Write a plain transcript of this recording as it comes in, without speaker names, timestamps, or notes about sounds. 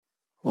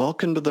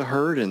Welcome to the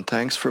herd and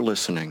thanks for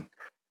listening.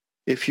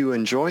 If you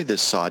enjoy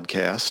this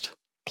sodcast,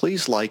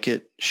 please like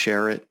it,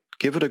 share it,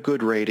 give it a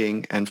good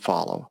rating, and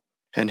follow,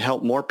 and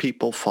help more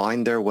people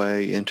find their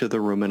way into the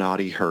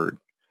Ruminati herd.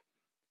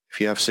 If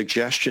you have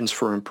suggestions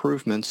for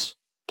improvements,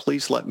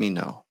 please let me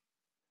know.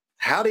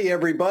 Howdy,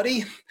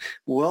 everybody.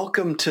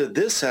 Welcome to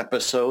this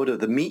episode of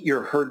the Meet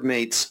Your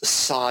Herdmates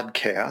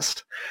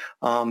Sodcast.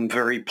 I'm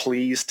very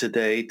pleased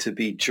today to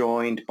be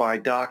joined by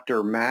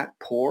Dr. Matt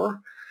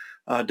Poore.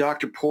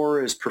 Dr.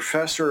 Poore is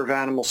professor of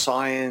animal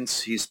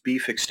science. He's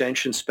beef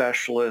extension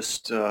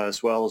specialist,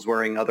 as well as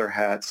wearing other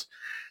hats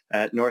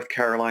at North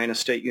Carolina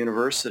State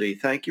University.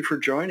 Thank you for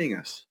joining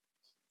us.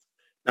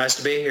 Nice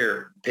to be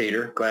here,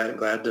 Peter.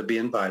 Glad to be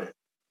invited.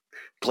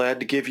 Glad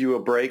to give you a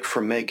break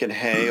from making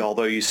hay,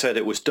 although you said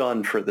it was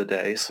done for the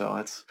day. So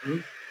it's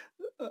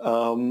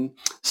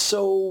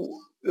so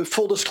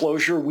full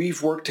disclosure,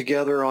 we've worked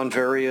together on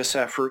various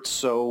efforts,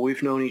 so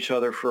we've known each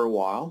other for a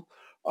while.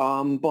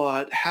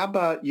 But how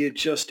about you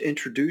just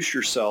introduce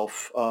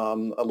yourself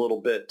a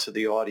little bit to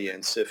the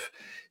audience,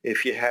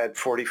 if you had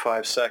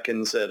 45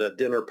 seconds at a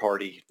dinner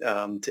party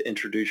to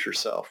introduce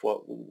yourself,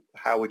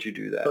 how would you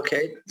do that?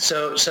 Okay,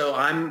 so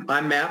I'm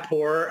Matt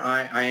Poore.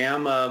 I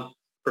am a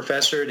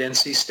professor at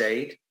NC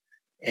State,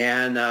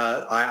 and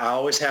I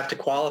always have to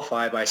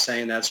qualify by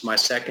saying that's my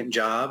second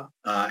job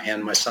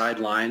and my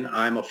sideline.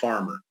 I'm a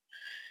farmer.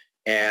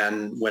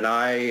 And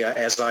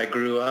as I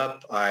grew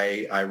up,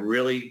 I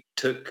really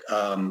took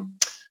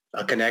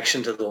a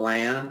connection to the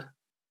land,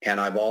 and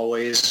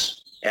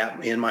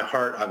in my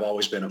heart, I've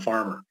always been a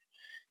farmer.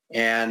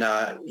 And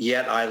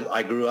yet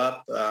I grew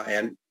up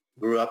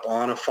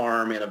on a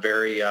farm in a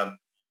very a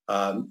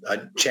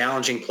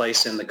challenging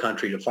place in the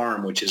country to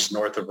farm, which is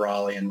north of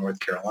Raleigh in North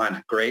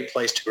Carolina. Great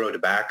place to grow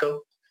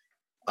tobacco,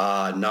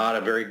 not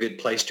a very good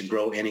place to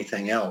grow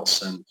anything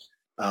else.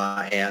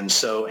 And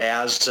so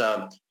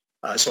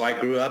I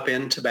grew up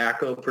in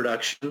tobacco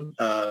production.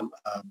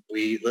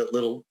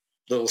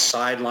 Little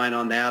sideline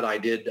on that. I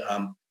did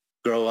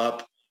grow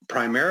up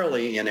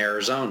primarily in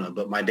Arizona,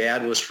 but my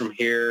dad was from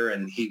here,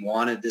 and he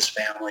wanted this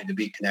family to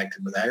be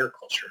connected with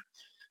agriculture.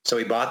 So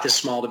he bought this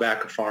small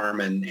tobacco farm,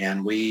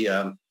 and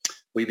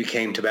we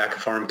became tobacco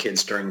farm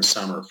kids during the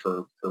summer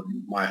for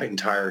my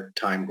entire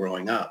time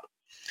growing up.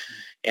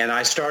 And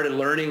I started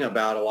learning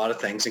about a lot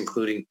of things,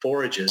 including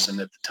forages.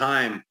 And at the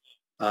time,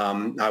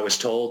 I was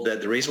told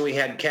that the reason we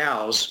had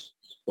cows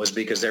was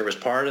because there was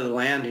part of the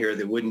land here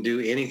that wouldn't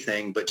do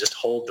anything but just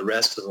hold the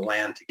rest of the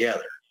land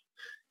together.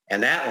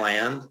 And that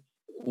land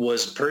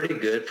was pretty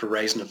good for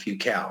raising a few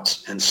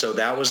cows. And so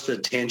that was the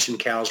attention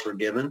cows were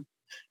given.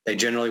 They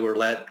generally were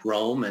let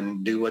roam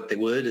and do what they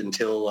would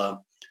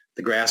until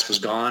the grass was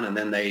gone, and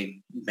then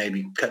they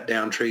maybe cut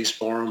down trees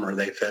for them, or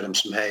they fed them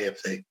some hay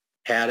if they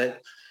had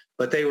it.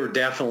 But they were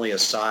definitely a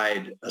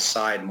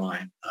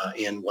sideline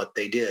in what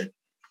they did.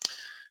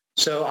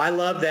 So I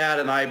love that,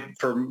 and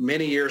for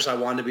many years I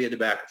wanted to be a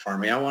tobacco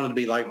farmer. I wanted to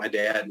be like my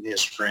dad and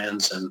his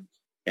friends,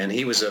 and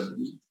he was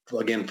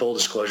again, full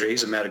disclosure,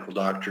 he's a medical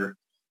doctor,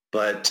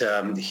 but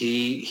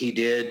he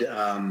did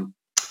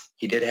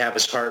have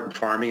his heart in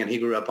farming, and he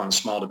grew up on a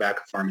small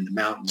tobacco farm in the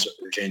mountains of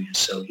Virginia.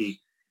 So he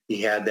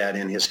had that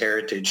in his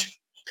heritage.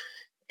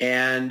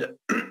 And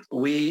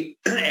we,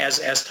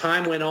 as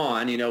time went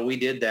on, we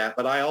did that,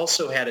 but I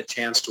also had a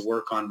chance to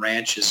work on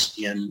ranches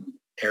in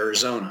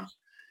Arizona.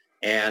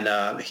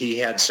 And he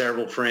had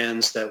several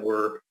friends that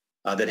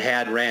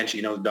had ranch,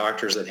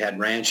 doctors that had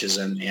ranches.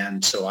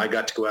 And so I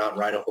got to go out,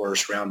 ride a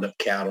horse, round up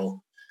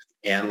cattle,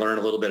 and learn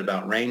a little bit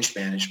about range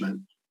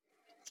management.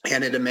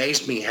 And it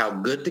amazed me how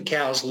good the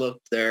cows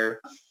looked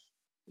there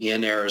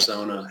in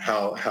Arizona,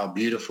 how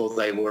beautiful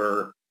they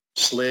were,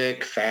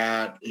 slick,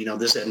 fat,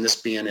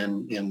 this being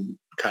in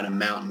kind of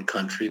mountain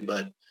country,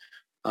 but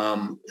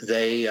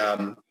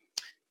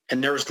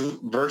and there was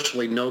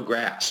virtually no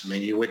grass. I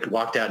mean, you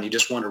walked out and you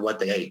just wonder what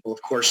they ate. Well,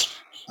 of course,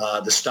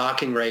 the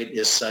stocking rate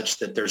is such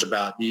that there's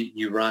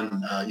you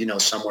run,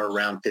 somewhere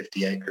around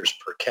 50 acres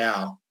per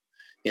cow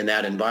in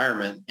that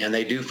environment. And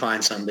they do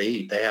find something to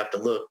eat. They have to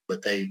look,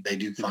 but they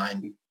do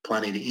find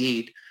plenty to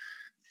eat.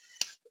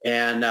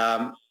 And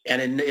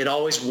it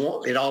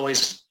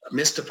always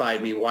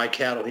mystified me why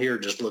cattle here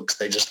just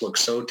look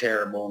so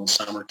terrible in the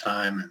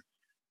summertime. And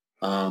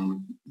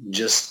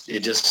it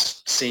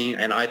just seemed,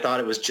 and I thought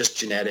it was just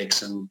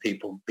genetics and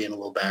people being a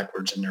little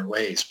backwards in their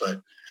ways.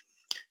 But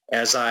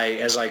as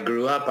I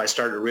grew up, I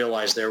started to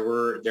realize there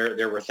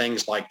were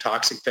things like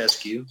toxic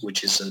fescue,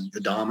 which is the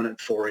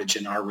dominant forage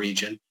in our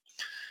region,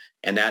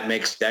 and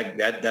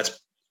that's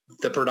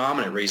the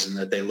predominant reason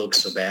that they look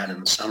so bad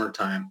in the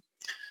summertime.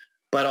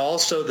 But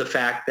also the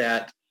fact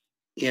that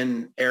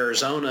in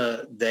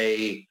Arizona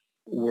they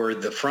were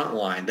the front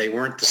line. They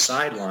weren't the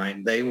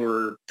sideline. They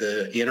were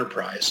the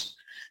enterprise.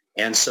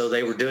 And so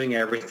they were doing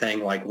everything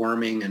like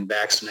worming and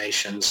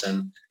vaccinations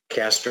and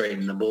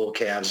castrating the bull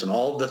calves and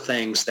all the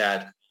things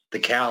that the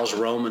cows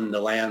roaming the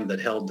land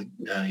that held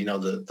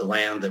the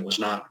land that was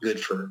not good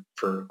for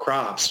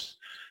crops.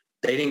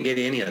 They didn't get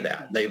any of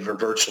that. They were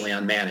virtually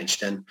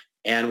unmanaged.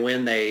 And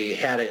when they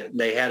had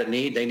a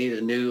need, they needed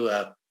a new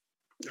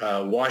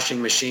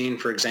washing machine,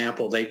 for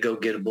example, they'd go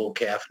get a bull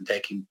calf and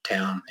take him to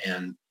town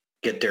and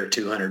get their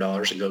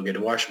 $200 and go get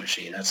a washing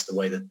machine. That's the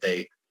way that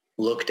they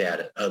looked at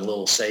it, a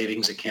little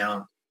savings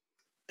account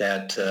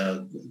that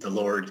the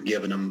Lord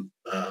given them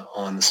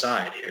on the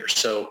side here.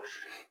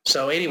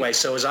 So anyway,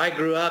 so as I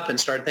grew up and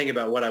started thinking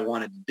about what I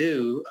wanted to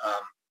do,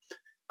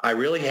 I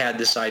really had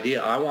this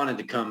idea. I wanted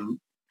to come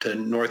to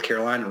North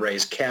Carolina and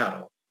raise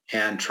cattle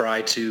and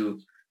try to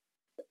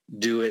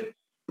do it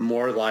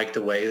more like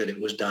the way that it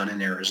was done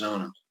in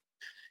Arizona.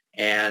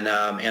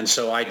 And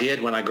so I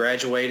did. When I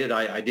graduated,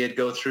 I did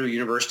go through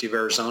University of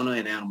Arizona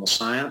in animal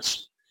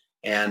science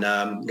and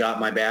got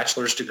my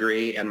bachelor's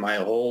degree. And my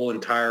whole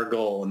entire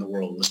goal in the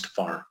world was to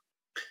farm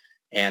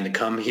and to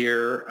come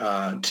here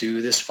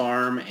to this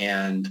farm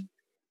and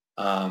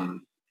kind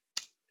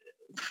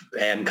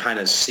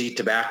of see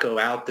tobacco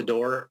out the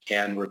door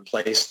and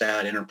replace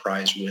that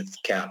enterprise with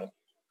cattle.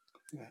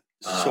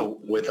 So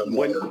with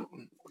a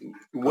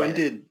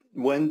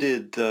when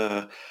did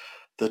the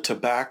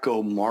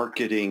tobacco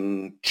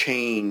marketing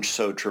change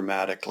so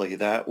dramatically?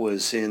 That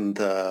was in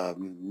the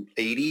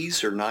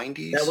 80s or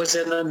 90s? That was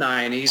in the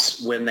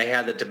 90s when they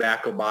had the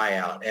tobacco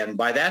buyout. And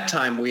by that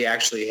time, we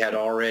actually had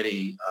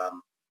already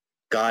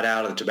got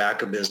out of the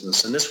tobacco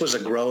business. And this was a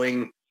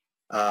growing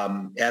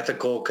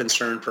ethical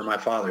concern for my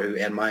father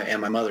and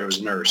my mother was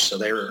a nurse. So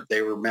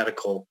they were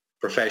medical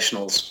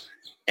professionals.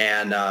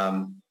 And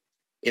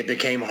it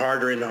became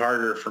harder and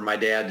harder for my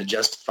dad to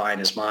justify in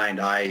his mind,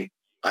 I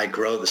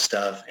grow the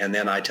stuff and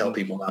then I tell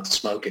people not to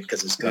smoke it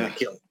because it's going to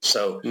kill them.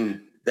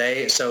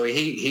 So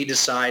he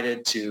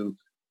decided to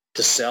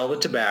sell the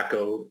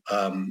tobacco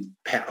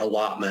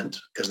allotment,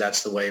 because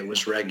that's the way it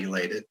was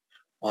regulated,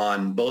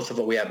 on both of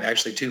what we have,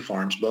 actually two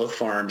farms. Both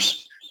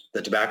farms,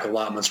 the tobacco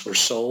allotments were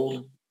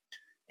sold,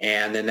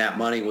 and then that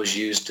money was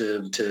used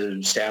to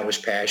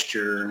establish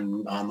pasture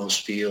on those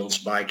fields,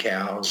 buy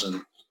cows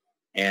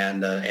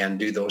and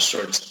do those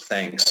sorts of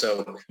things.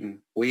 So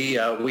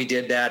we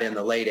did that in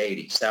the late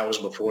 80s. That was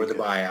before the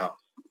buyout.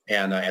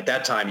 And at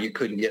that time, you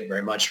couldn't get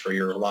very much for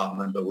your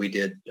allotment, but we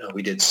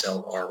did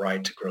sell our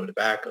right to grow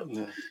tobacco.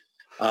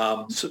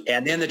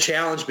 And then the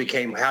challenge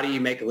became, how do you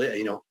make a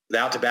living?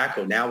 Without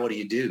tobacco, now what do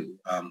you do?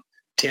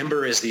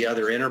 Timber is the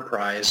other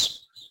enterprise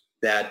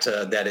that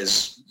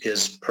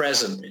is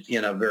present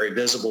in a very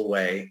visible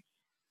way.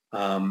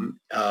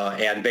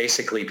 And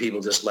basically people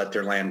just let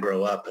their land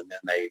grow up, and then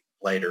they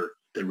later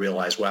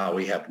realize, wow,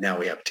 we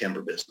have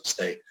timber business.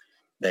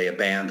 They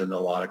abandoned a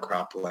lot of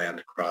cropland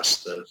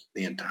across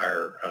the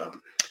entire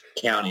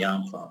county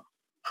I'm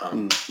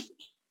from.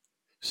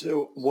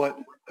 So what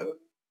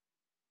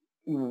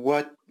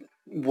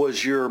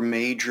was your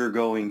major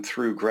going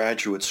through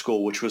graduate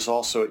school, which was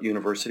also at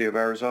University of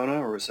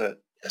Arizona, or was that?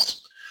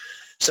 Yes.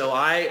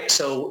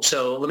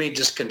 So let me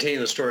just continue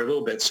the story a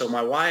little bit. So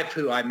my wife,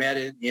 who I met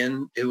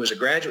who was a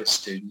graduate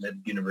student at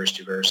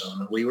University of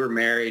Arizona, we were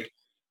married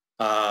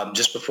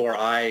just before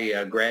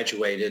I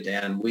graduated,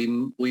 and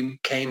we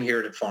came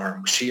here to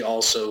farm. She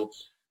also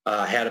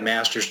had a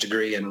master's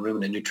degree in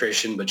ruminant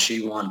nutrition, but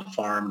she wanted to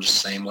farm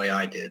just the same way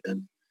I did.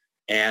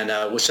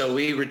 And so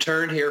we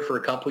returned here for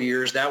a couple of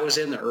years. That was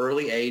in the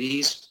early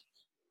 80s.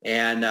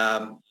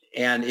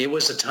 And it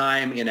was a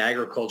time in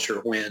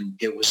agriculture when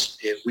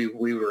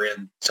we were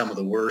in some of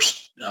the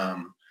worst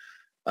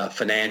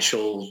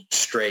financial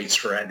straits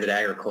that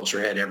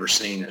agriculture had ever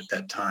seen at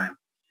that time.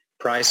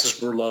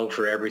 Prices were low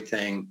for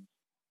everything.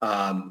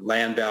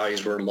 Land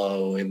values were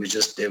low. It was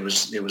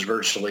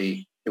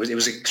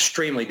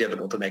extremely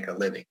difficult to make a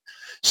living.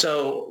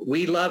 So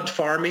we loved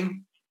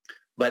farming,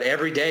 but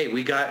every day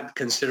we got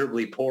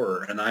considerably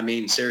poorer. And I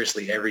mean,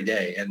 seriously, every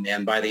day.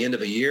 And by the end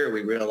of a year,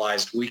 we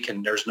realized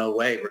there's no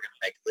way we're going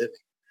to make a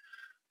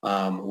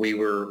living. We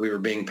were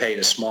being paid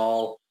a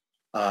small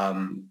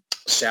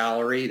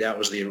salary. That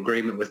was the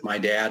agreement with my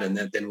dad. And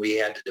then we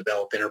had to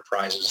develop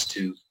enterprises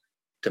to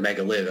make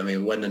a living. I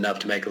mean, it wasn't enough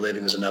to make a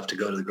living. It was enough to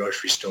go to the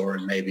grocery store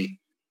and maybe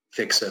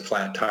fix a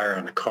flat tire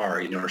on a car,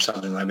 or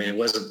something. I mean,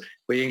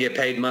 we didn't get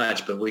paid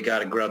much, but we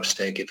got a grub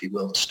stake, if you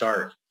will, to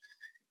start.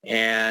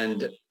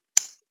 And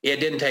it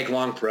didn't take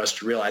long for us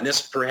to realize, and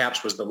this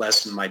perhaps was the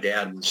lesson my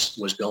dad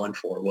was going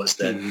for, was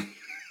that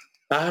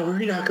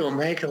we're not going to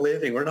make a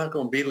living. We're not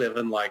going to be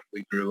living like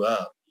we grew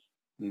up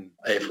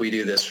if we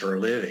do this for a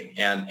living.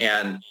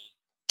 And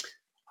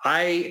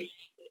I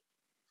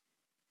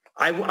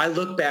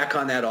look back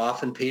on that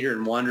often, Peter,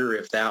 and wonder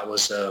if that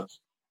was a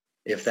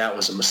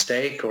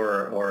mistake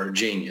or a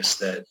genius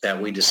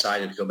that we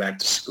decided to go back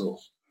to school.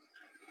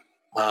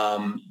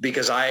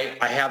 Because I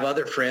have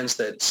other friends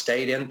that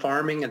stayed in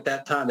farming at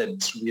that time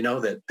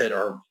that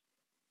are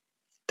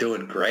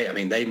doing great. I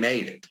mean, they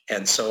made it.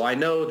 And so I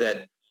know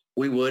that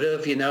we would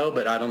have,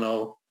 but I don't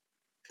know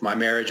if my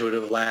marriage would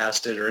have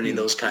lasted or any of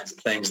those kinds of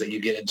things that you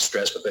get into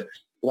stress with. But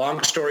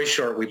long story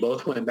short, we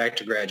both went back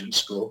to graduate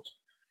school.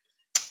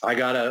 I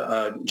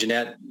got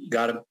Jeanette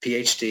got a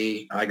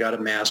PhD. I got a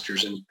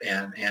master's, and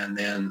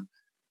then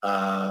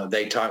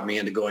they talked me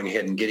into going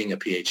ahead and getting a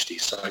PhD.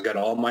 So I got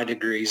all my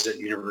degrees at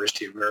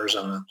University of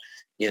Arizona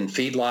in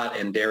feedlot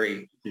and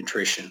dairy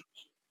nutrition.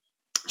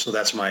 So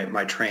that's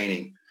my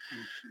training.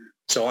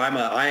 So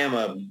I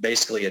am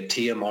basically a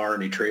TMR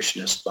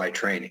nutritionist by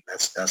training.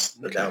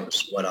 That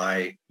was what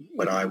I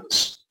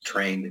was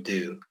trained to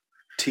do.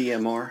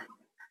 TMR?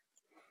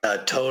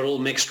 Total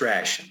mixed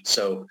ration.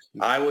 So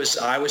I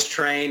was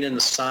trained in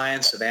the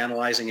science of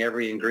analyzing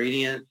every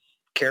ingredient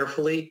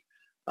carefully,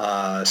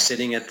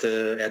 sitting at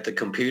the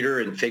computer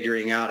and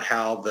figuring out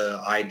how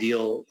the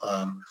ideal,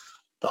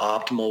 the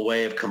optimal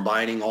way of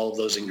combining all of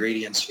those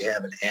ingredients you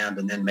have at hand,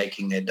 and then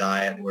making a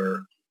diet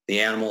where the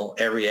animal,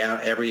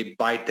 every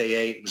bite they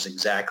ate was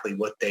exactly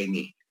what they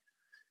need.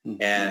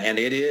 Mm-hmm.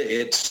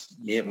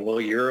 And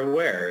well, you're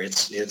aware,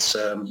 it's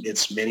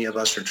many of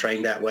us are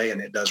trained that way, and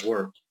it does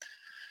work.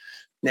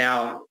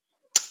 Now,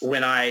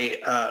 when I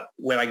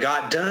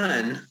got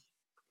done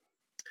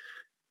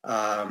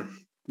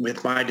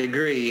with my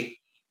degree,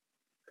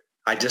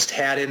 I just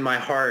had in my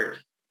heart,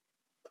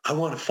 I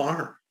want to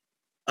farm.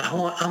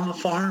 I'm a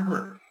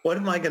farmer. What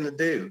am I going to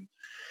do?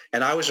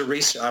 And I was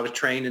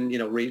trained in,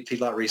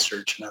 feedlot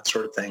research and that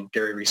sort of thing,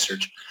 dairy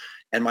research.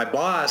 And my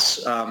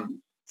boss,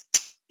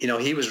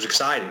 he was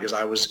excited because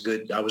I was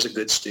a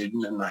good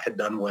student and I had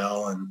done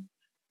well and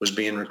was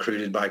being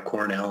recruited by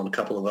Cornell and a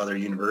couple of other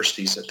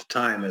universities at the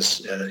time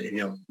as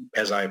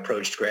I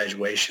approached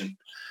graduation.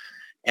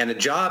 And a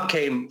job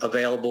came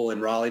available in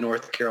Raleigh,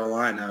 North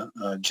Carolina,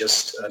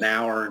 just an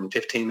hour and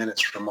 15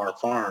 minutes from our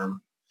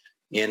farm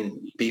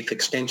in beef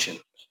extension.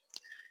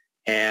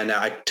 And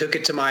I took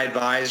it to my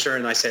advisor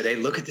and I said, hey,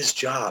 look at this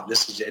job.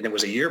 And it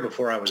was a year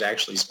before I was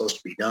actually supposed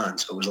to be done.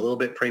 So it was a little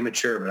bit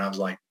premature, but I was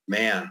like,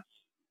 man,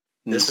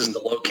 this is the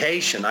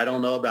location. I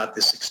don't know about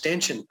this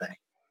extension thing.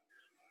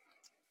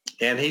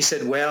 And he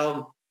said,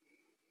 well,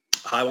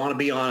 I want to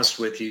be honest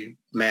with you,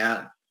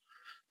 Matt.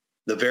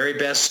 The very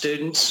best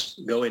students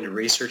go into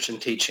research and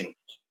teaching.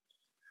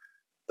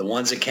 The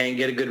ones that can't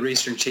get a good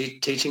research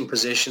teaching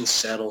position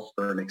settle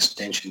for an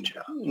extension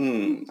job.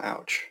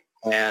 Ouch.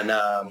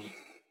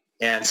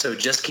 And so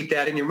just keep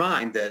that in your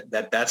mind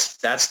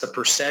that's the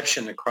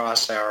perception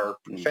across our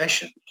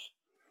profession.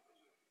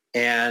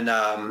 And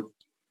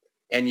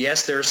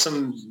yes, there's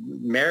some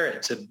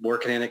merit to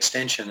working in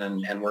extension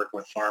and working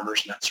with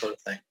farmers and that sort of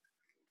thing.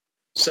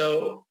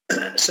 So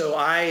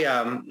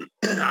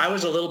I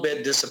was a little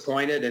bit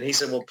disappointed, and he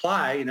said, well,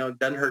 apply, it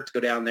doesn't hurt to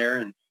go down there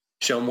and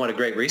show them what a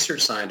great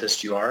research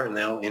scientist you are. And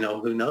they'll,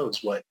 who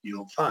knows what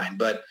you'll find.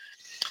 But,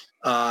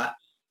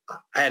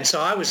 and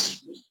so I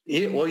was,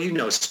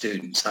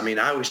 students. I mean,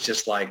 I was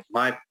just like,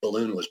 my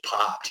balloon was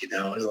popped, it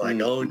was like,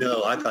 oh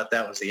no, I thought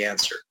that was the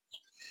answer.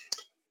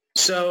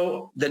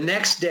 So the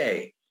next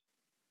day,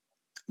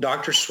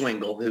 Dr.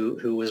 Swingle,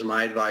 who was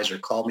my advisor,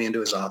 called me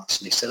into his office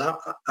and he said,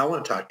 I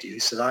want to talk to you. He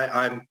said,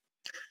 I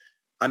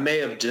may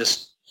have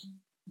just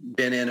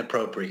been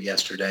inappropriate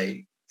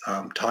yesterday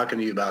talking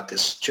to you about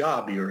this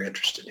job you were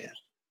interested in.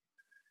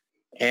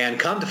 And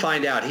come to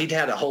find out, he'd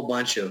had a whole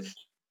bunch of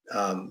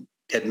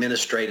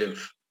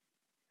administrative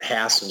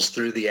hassles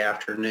through the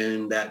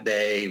afternoon that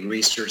day,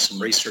 some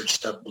research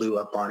stuff blew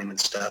up on him and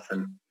stuff.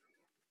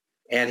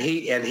 And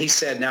he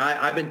said, now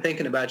I've been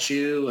thinking about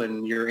you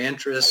and your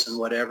interests and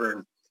whatever,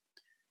 and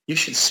you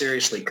should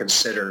seriously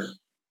consider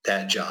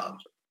that job.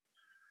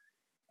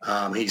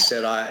 He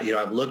said,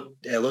 I've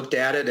looked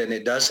at it, and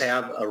it does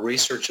have a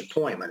research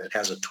appointment. It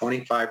has a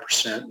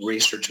 25%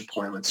 research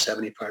appointment,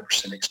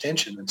 75%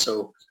 extension. And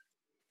so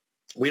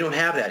we don't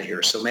have that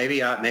here. So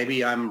maybe I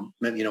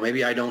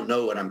don't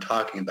know what I'm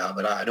talking about,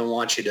 but I don't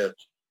want you to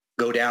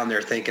go down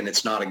there thinking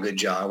it's not a good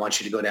job. I want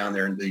you to go down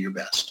there and do your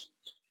best.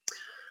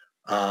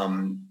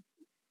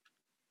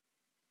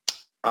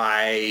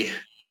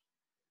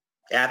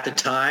 At the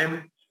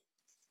time,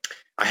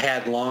 I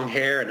had long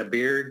hair and a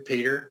beard,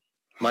 Peter,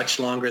 much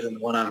longer than the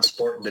one I'm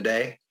sporting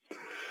today.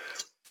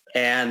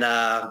 And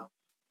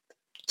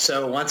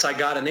so once I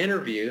got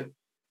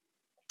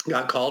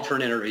called for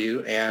an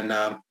interview,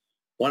 and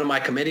one of my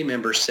committee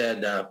members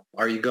said,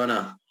 are you going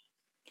to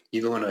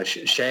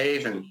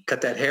shave and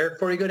cut that hair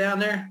before you go down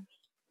there?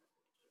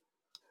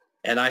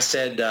 And I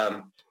said,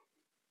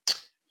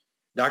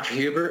 Dr.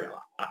 Huber,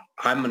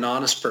 I'm an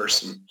honest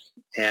person,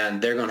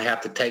 and they're going to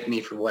have to take me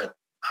for what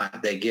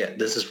they get.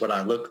 This is what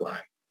I look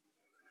like.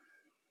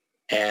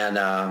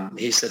 And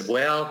he said,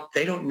 well,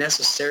 they don't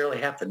necessarily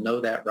have to know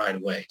that right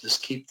away.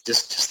 Just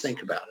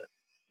think about it.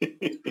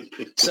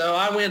 So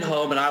I went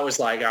home and I was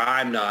like,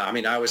 I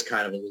was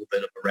kind of a little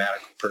bit of a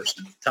radical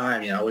person at the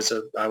time. I was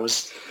a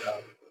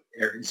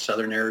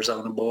Southern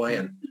Arizona boy.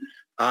 And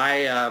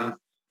I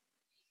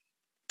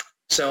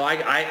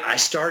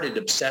started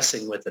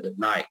obsessing with it at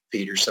night,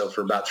 Peter. So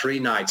for about 3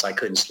 nights, I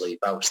couldn't sleep.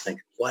 I was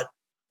thinking,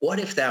 what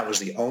if that was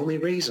the only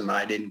reason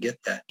I didn't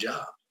get that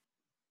job?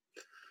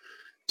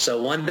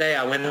 So one day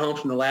I went home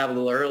from the lab a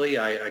little early.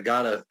 I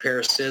got a pair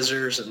of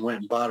scissors and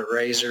went and bought a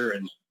razor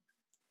and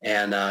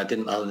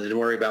didn't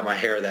worry about my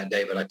hair that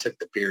day, but I took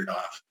the beard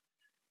off.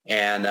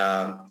 And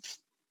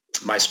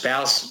my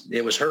spouse,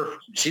 it was her,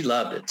 she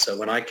loved it. So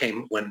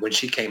when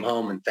she came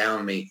home and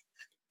found me,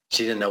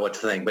 she didn't know what to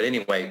think. But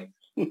anyway,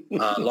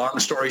 long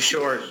story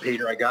short,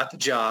 Peter, I got the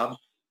job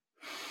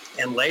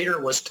and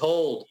later was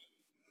told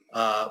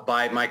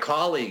by my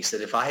colleagues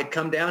that if I had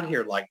come down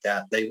here like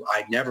that,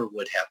 I never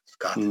would have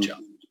got the job.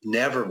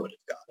 Never would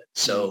have got it.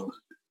 So,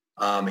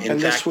 in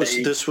fact,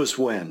 this was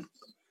when?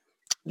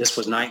 This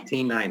was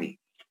 1990.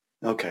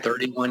 Okay.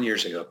 31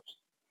 years ago.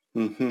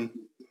 Mm-hmm.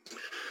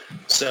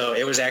 So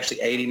it was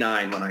actually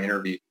 89 when I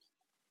interviewed.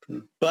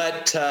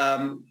 But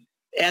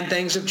and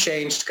things have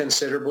changed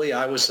considerably.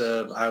 I was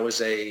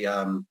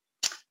a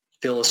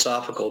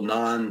philosophical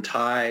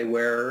non-tie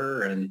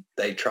wearer, and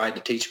they tried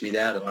to teach me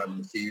that, and I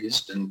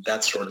refused, and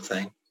that sort of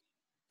thing.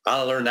 I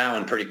learned that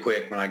one pretty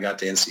quick when I got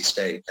to NC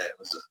State. That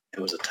it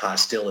was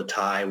still a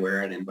tie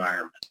wearing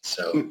environment.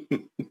 So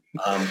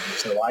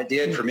so I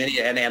did for many,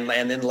 and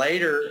then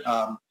later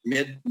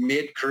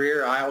mid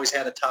career, I always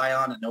had a tie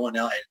on, and no one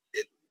else.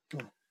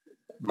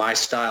 My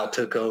style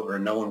took over,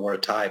 and no one wore a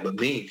tie but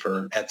me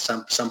at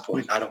some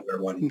point. I don't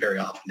wear one very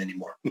often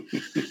anymore.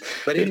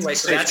 But anyway,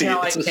 so that's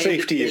how it's a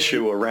safety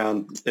issue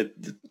around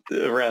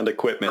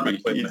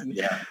equipment.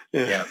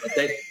 Yeah.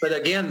 But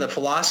again, the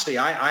philosophy,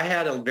 I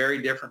had a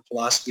very different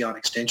philosophy on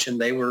extension.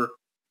 They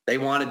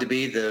wanted to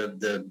be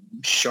the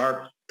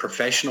sharp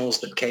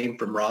professionals that came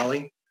from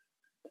Raleigh.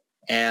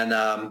 And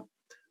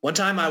one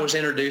time I was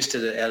introduced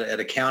at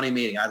a county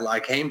meeting.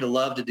 I came to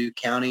love to do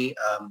county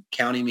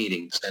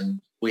meetings, and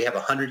we have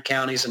 100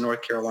 counties in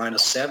North Carolina.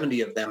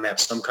 70 of them have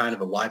some kind of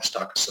a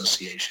livestock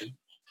association.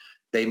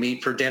 They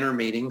meet for dinner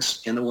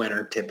meetings in the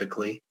winter,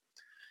 typically.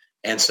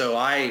 And so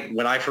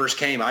when I first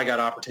came, I got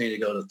opportunity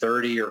to go to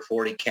 30 or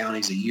 40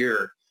 counties a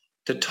year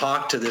to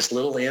talk to this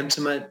little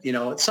intimate,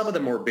 some of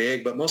them were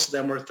big, but most of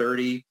them were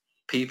 30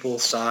 people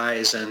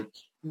size. And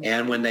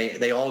when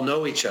they all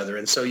know each other.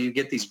 And so you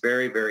get these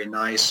very, very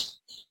nice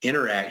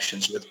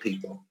interactions with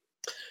people.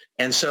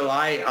 And so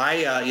I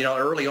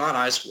early on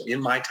I was in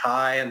my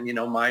tie and,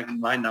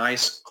 my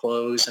nice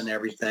clothes and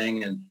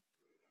everything.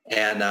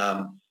 And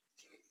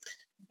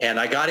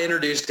I got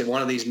introduced to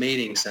one of these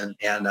meetings and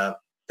the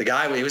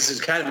guy, it was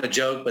kind of a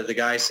joke, but the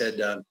guy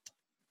said,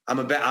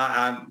 I've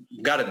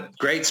got a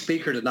great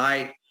speaker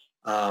tonight.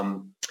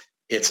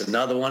 It's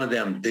another one of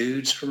them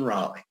dudes from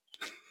Raleigh.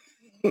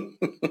 His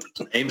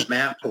name's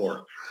Matt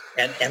Poore.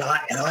 And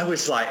I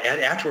was like,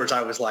 afterwards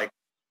I was like,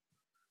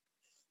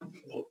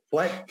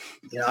 what?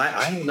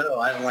 I don't know.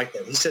 I don't like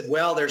that. He said,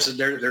 well, there's a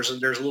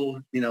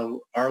little,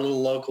 our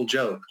little local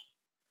joke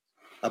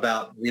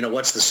about,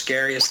 what's the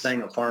scariest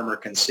thing a farmer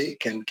can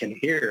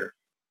hear.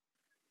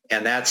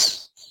 And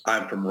that's,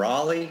 I'm from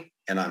Raleigh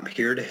and I'm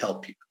here to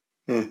help you.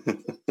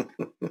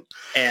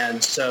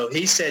 And so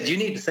he said, you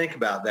need to think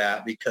about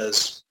that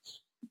because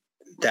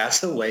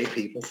that's the way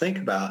people think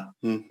about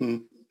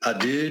a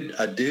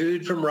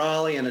dude from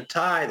Raleigh in a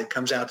tie that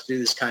comes out to do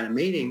this kind of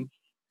meeting.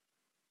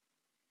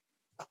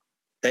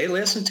 They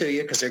listen to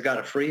you because they've got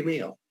a free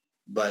meal,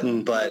 but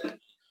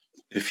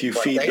if you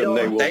feed them,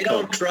 they will. They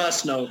don't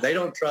trust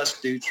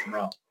dudes from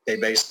Raleigh. They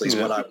basically is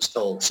what I was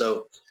told.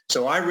 So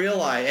I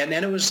realized, and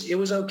then it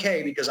was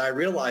okay because I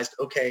realized,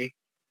 okay,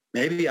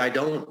 maybe I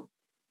don't.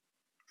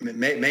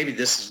 Maybe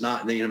this is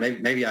not.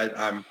 Maybe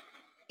I'm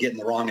getting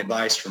the wrong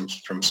advice from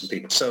some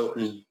people. So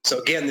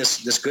again,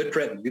 this good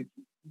friend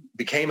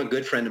became a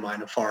good friend of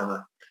mine, a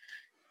farmer,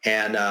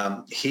 and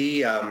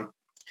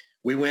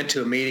we went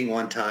to a meeting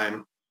one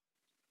time.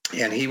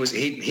 And he was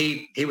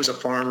a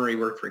farmer. He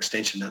worked for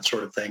Extension, that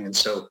sort of thing. And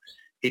so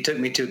he took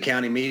me to a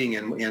county meeting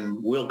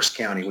in Wilkes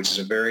County, which is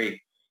it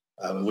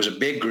was a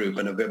big group,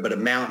 but a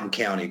mountain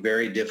county,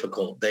 very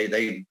difficult.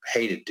 They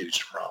hated dudes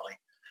from Raleigh.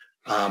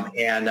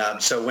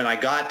 So when I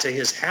got to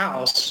his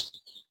house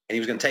and he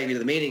was going to take me to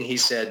the meeting, he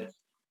said,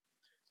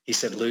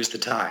 lose the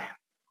tie.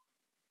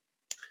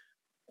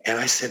 And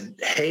I said,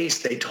 hey,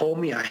 they told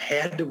me I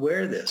had to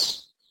wear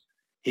this.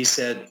 He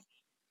said,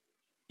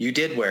 you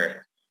did wear it.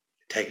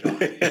 Take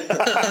it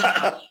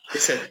off. He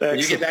said, when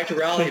you get back to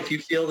Raleigh, if you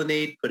feel the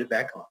need, put it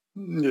back on.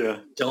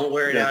 Yeah. Don't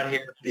wear it out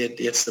here.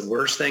 It's the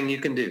worst thing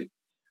you can do.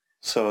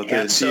 So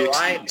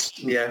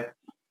the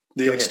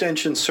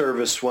extension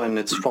service, when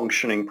it's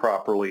functioning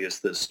properly, is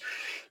this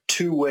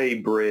two-way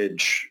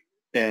bridge,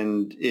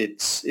 and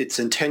its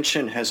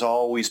intention has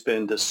always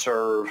been to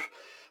serve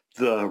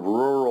the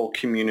rural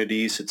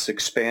communities. It's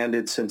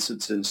expanded since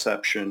its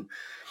inception.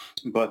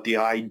 But the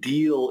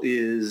ideal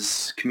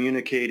is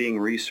communicating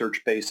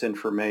research-based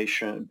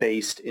information,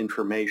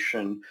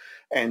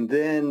 and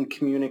then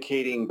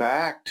communicating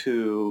back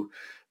to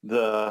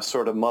the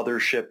sort of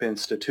mothership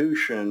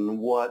institution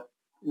what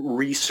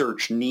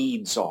research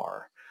needs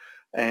are.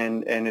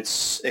 And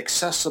it's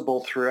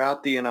accessible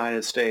throughout the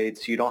United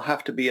States. You don't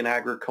have to be in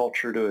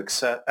agriculture to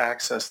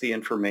access the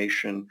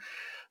information.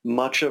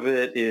 Much of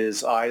it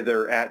is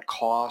either at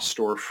cost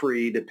or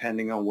free,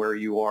 depending on where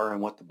you are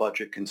and what the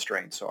budget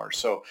constraints are.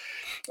 So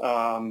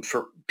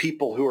for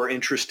people who are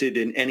interested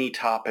in any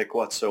topic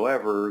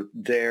whatsoever,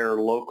 their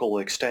local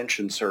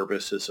extension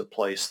service is a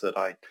place that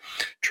I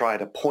try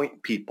to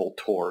point people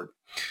toward.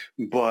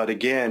 But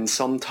again,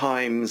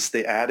 sometimes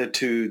the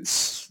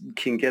attitudes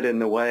can get in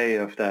the way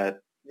of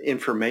that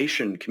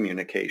information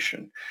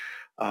communication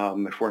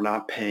if we're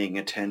not paying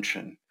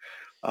attention.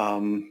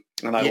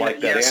 And I like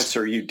that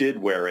answer. You did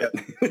wear it.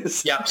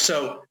 Yeah.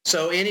 So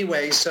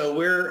anyway, so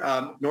we're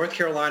North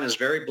Carolina is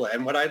very blessed.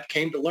 And what I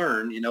came to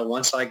learn,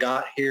 once I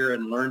got here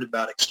and learned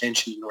about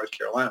extension in North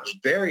Carolina, it was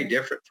very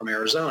different from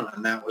Arizona,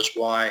 and that was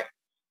why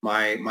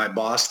my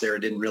boss there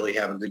didn't really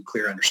have a good,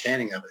 clear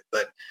understanding of it.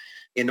 But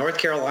in North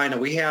Carolina,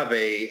 we have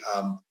we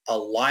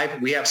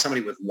have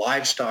somebody with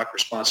livestock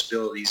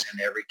responsibilities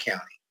in every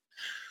county.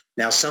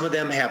 Now, some of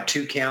them have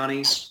two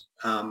counties.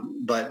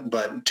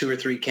 But 2 or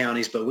 3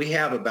 counties, but we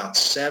have about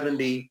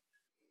 70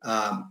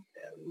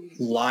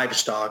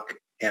 livestock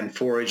and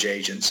forage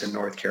agents in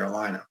North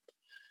Carolina.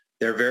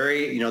 They're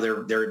very,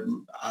 they're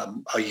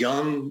a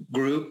young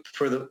group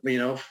for the,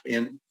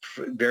 in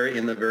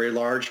the very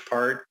large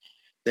part.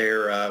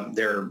 They're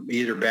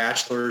either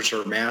bachelor's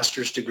or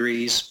master's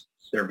degrees.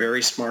 They're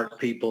very smart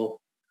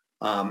people.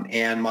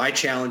 And my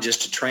challenge is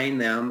to train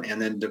them, and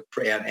then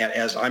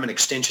as I'm an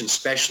extension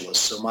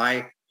specialist, so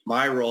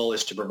my role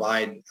is to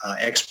provide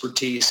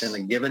expertise in a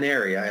given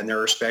area, and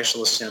there are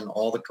specialists in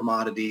all the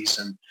commodities,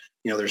 and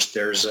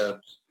there's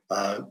a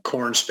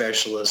corn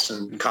specialist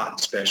and cotton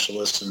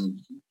specialist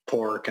and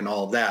pork and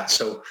all of that.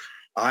 So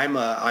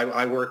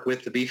I work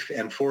with the beef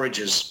and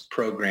forages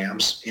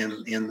programs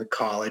in the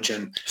college,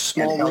 and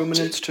small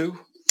ruminants too.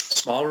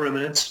 Small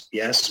ruminants,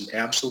 yes,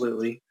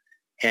 absolutely,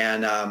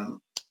 and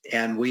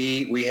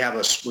we have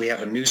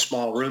a new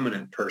small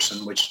ruminant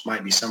person, which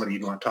might be somebody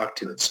you'd want to talk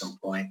to at some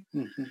point.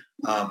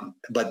 Mm-hmm.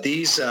 But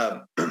these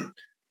so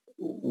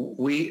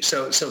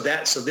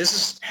this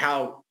is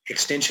how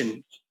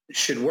extension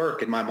should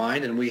work in my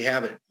mind, and we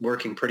have it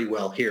working pretty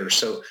well here.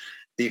 So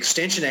the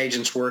extension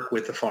agents work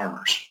with the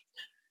farmers,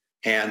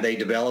 and they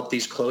develop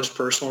these close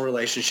personal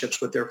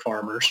relationships with their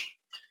farmers,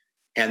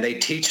 and they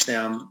teach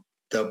them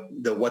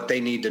the what they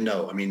need to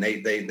know. I mean,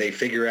 they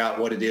figure out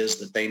what it is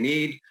that they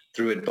need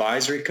through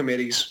advisory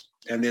committees,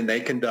 and then they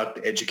conduct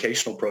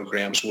educational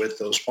programs with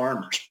those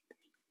farmers.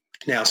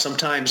 Now,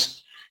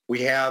 sometimes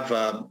we have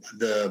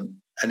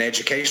an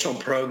educational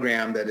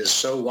program that is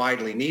so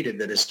widely needed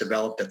that it's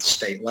developed at the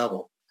state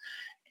level.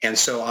 And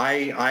so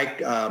I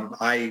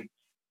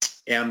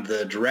am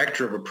the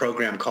director of a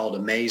program called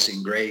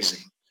Amazing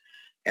Grazing.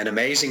 And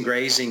Amazing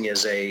Grazing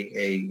is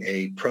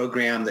a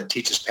program that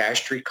teaches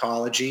pasture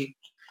ecology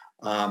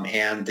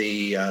and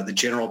the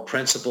general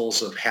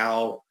principles of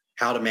how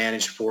to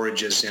manage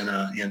forages in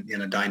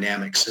a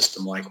dynamic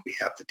system like we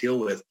have to deal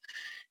with.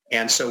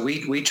 And so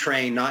we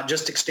train not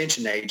just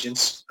extension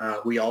agents,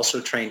 we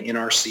also train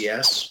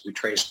NRCS, we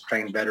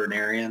train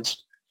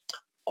veterinarians,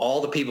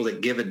 all the people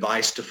that give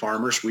advice to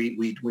farmers,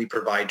 we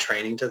provide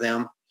training to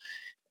them.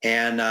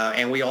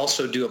 And we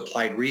also do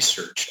applied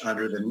research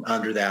under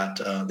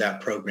that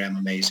program,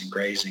 Amazing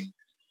Grazing.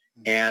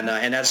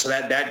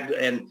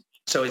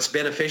 So it's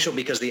beneficial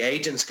because the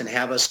agents can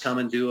have us come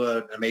and do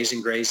an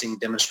Amazing Grazing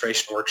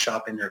demonstration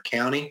workshop in their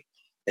county.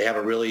 They have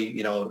a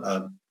really,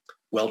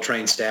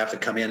 well-trained staff that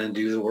come in and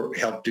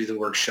help do the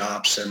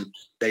workshops, and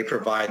they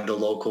provide the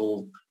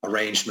local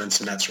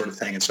arrangements and that sort of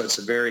thing. And so it's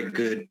a very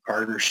good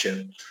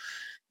partnership.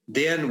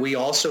 Then we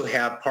also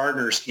have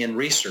partners in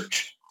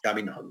research. I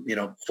mean,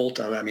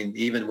 full-time, I mean,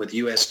 even with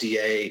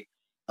USDA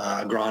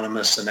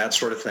agronomists and that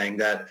sort of thing,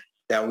 that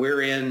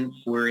we're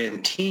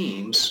in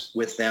teams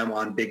with them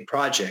on big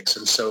projects.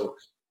 And so,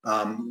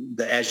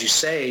 as you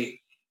say,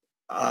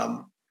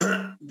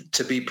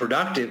 to be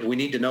productive, we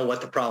need to know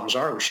what the problems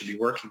are we should be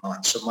working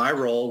on. So my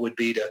role would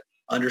be to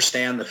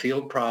understand the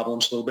field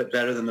problems a little bit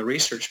better than the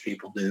research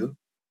people do,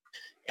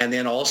 and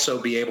then also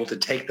be able to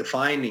take the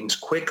findings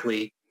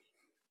quickly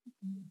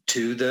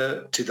to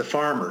the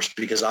farmers,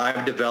 because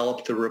I've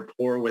developed the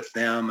rapport with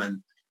them,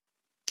 and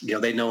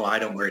they know I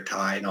don't wear a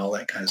tie and all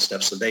that kind of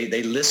stuff. So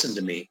they listen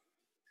to me.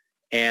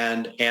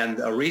 And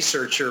a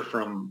researcher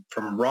from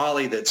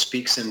Raleigh that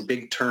speaks in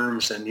big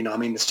terms, and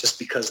it's just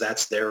because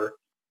that's their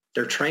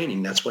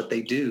training. That's what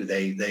they do.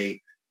 They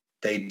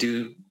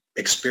do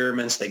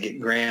experiments, they get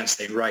grants,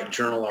 they write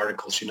journal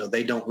articles.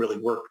 They don't really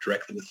work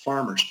directly with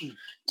farmers.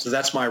 So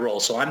that's my role.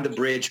 So I'm the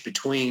bridge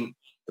between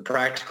the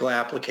practical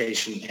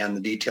application and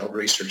the detailed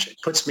research.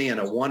 It puts me in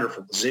a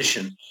wonderful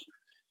position,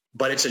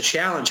 but it's a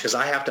challenge because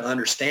I have to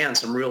understand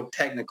some real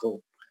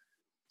technical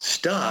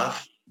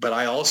stuff, but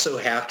I also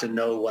have to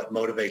know what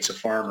motivates a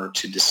farmer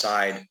to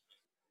decide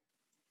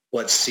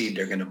what seed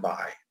they're going to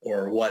buy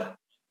or what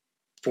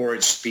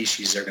forage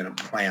species they're going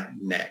to plant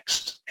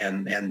next,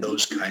 and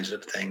those kinds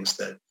of things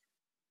that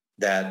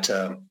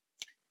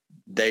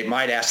they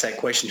might ask that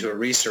question to a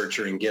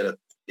researcher and get a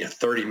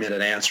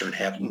 30-minute answer and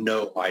have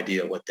no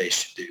idea what they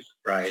should do,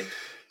 right?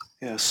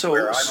 Yeah, so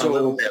I'm a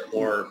little bit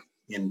more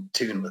in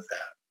tune with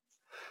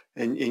that.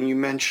 And you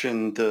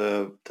mentioned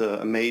the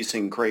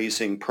Amazing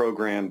Grazing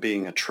program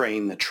being a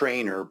train the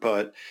trainer,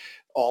 but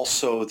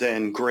also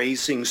then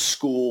grazing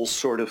school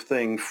sort of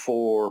thing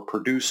for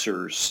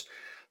producers.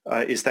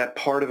 Is that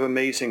part of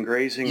Amazing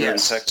Grazing, or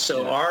is Yes. that?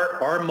 So Yeah.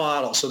 our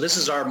model. So this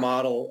is our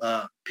model,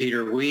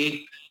 Peter.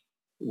 We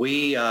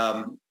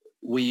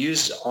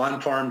use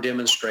on-farm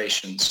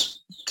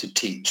demonstrations to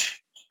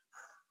teach.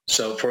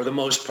 So for the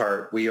most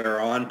part, we are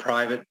on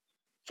private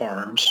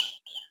farms,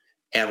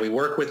 and we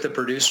work with the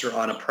producer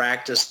on a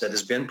practice that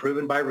has been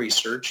proven by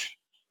research.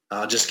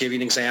 I'll just give you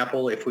an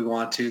example. If we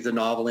want to, the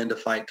novel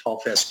endophyte tall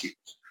fescue.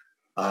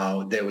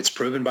 That it's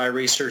proven by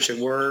research it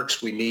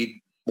works. We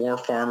need more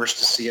farmers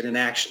to see it in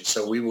action.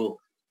 So we'll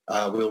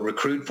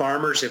recruit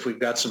farmers if we've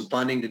got some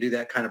funding to do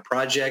that kind of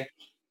project.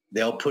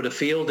 They'll put a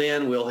field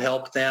in, we'll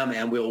help them,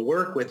 and we'll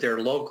work with their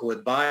local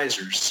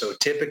advisors. So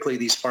typically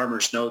these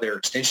farmers know their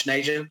extension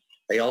agent.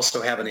 They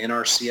also have an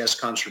NRCS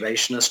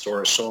conservationist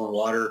or a soil and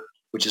water,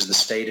 which is the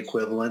state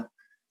equivalent,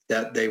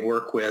 that they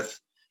work with.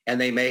 And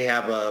they may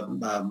have a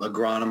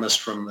agronomist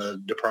from the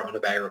Department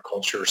of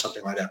Agriculture or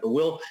something like that. But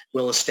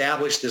we'll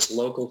establish this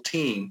local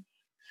team,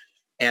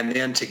 and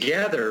then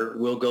together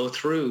we'll go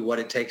through what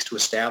it takes to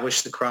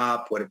establish the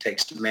crop, what it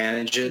takes to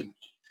manage it.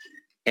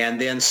 And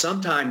then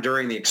sometime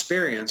during the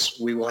experience,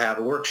 we will have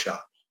a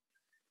workshop.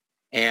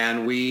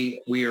 And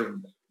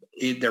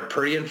they're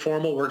pretty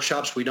informal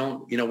workshops.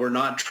 We're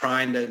not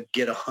trying to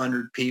get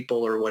 100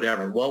 people or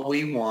whatever. What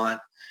we want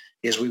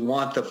is we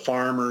want the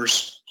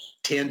farmers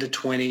 10 to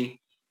 20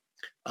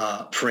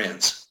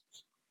 friends,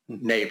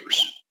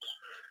 neighbors.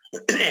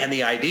 And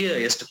the idea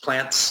is to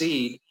plant the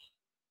seed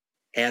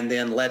and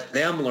then let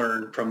them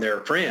learn from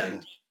their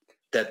friend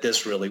that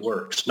this really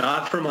works.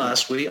 Not from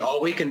us.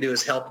 All we can do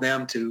is help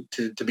them to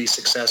be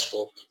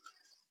successful.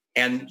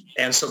 And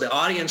so the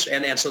audience,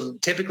 and so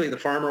typically the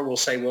farmer will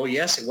say, well,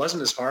 yes, it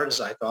wasn't as hard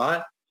as I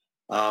thought.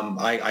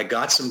 I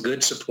got some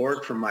good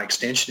support from my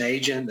extension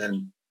agent,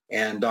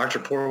 and Dr.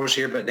 Poore was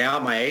here, but now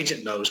my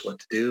agent knows what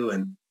to do.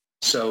 And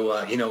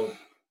so,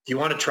 you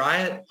want to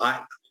try it?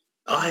 I'll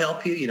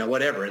help you,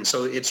 whatever. And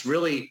so it's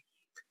really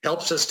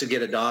helps us to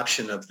get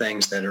adoption of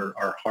things that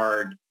are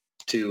hard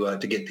to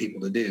get people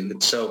to do.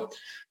 And so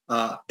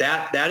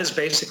that is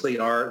basically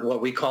what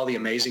we call the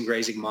Amazing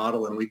Grazing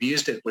model. And we've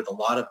used it with a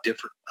lot of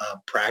different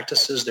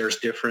practices. There's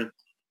different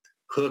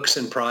hooks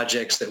and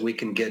projects that we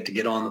can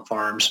get on the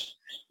farms.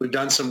 We've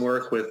done some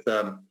work with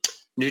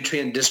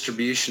nutrient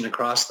distribution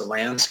across the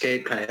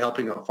landscape, kind of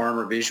helping a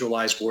farmer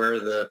visualize where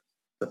the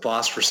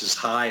phosphorus is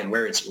high and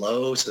where it's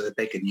low so that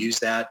they can use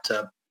that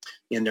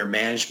in their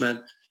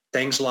management.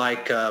 Things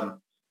like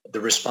the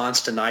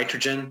response to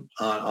nitrogen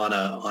on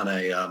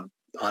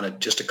a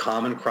just a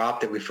common crop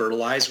that we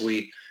fertilize.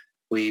 We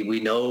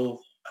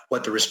know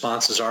what the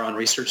responses are on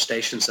research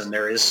stations, and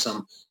there is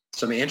some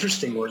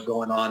interesting work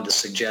going on to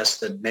suggest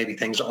that maybe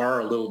things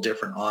are a little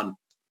different on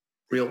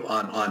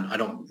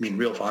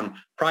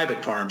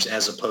private farms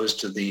as opposed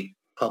to the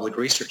public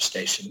research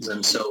stations.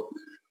 And so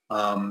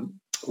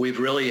we've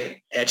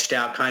really etched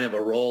out kind of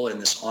a role in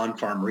this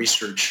on-farm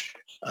research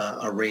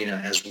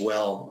arena as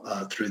well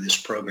through this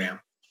program.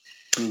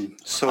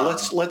 So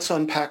let's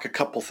unpack a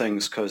couple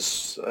things,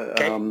 because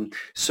okay.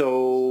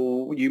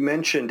 So you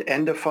mentioned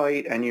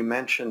endophyte and you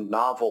mentioned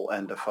novel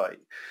endophyte.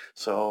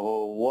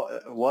 So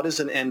what is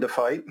an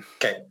endophyte?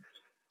 Okay.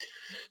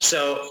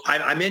 So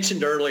I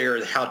mentioned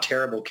earlier how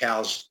terrible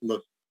cows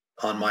look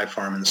on my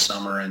farm in the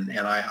summer, and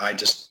I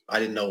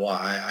didn't know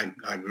why.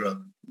 I grew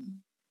up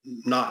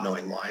not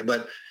knowing why,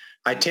 but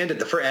I attended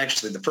the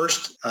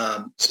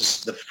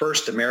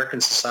first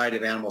American Society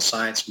of Animal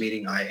Science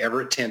meeting I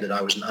ever attended.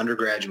 I was an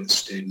undergraduate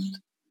student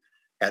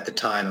at the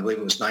time. I believe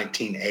it was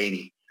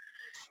 1980.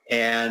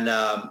 And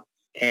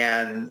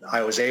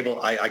I was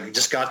I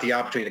just got the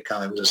opportunity to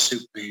come. It was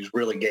it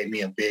really gave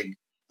me a big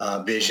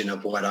vision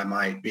of what I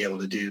might be able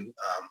to do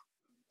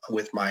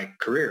with my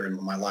career and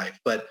my life.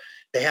 But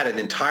they had an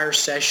entire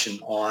session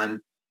on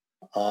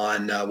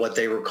what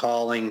they were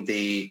calling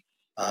the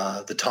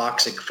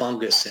toxic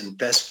fungus in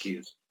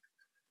fescue.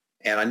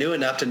 And I knew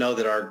enough to know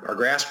that our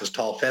grass was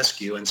tall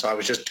fescue. And so I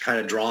was just kind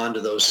of drawn to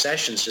those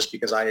sessions just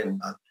because a lot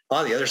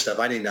of the other stuff,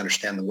 I didn't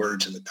understand the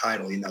words in the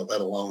title,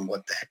 let alone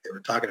what the heck they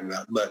were talking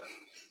about. But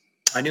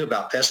I knew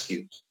about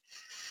fescue.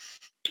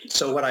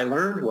 So what I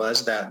learned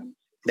was that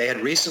they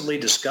had recently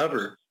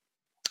discovered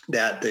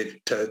that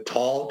the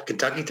tall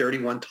Kentucky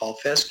 31 tall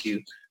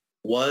fescue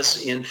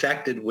was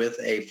infected with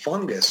a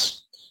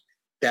fungus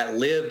that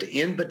lived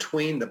in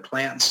between the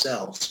plant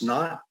cells,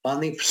 not on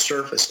the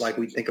surface like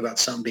we think about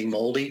something being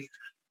moldy,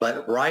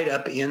 but right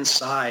up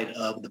inside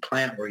of the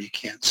plant where you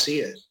can't see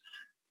it.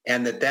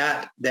 And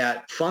that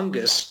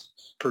fungus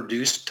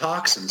produced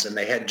toxins, and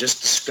they had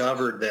just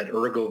discovered that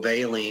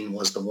ergovaline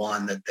was the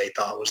one that they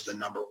thought was the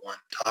number one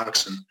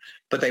toxin,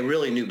 but they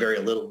really knew very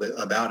little bit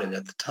about it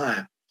at the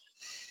time.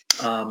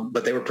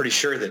 But they were pretty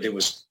sure that it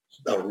was,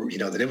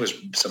 that it was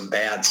some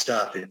bad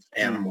stuff if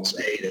animals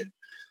ate it.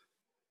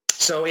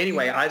 So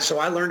anyway, I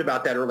learned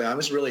about that early. I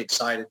was really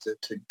excited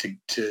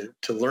to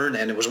learn,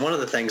 and it was one of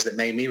the things that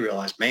made me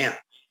realize, man,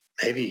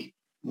 maybe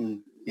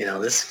Mm.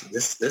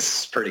 This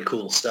is pretty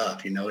cool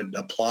stuff. It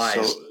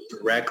applies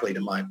directly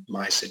to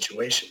my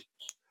situation.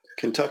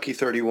 Kentucky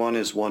 31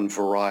 is one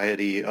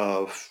variety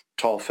of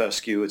tall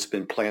fescue. It's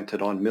been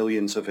planted on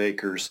millions of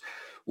acres.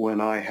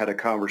 When I had a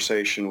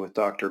conversation with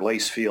Dr.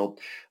 Lacefield,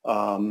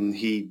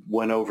 he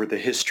went over the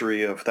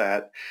history of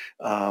that,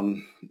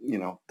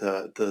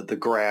 the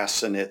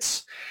grass and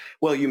its,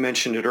 well, you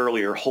mentioned it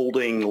earlier,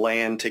 holding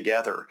land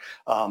together.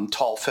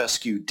 Tall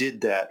fescue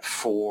did that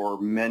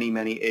for many,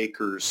 many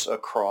acres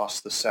across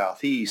the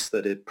southeast,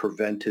 that it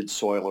prevented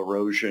soil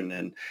erosion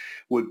and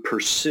would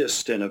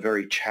persist in a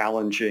very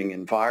challenging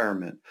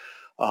environment.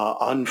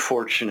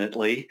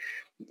 Unfortunately,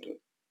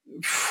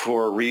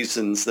 for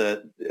reasons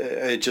that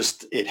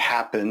it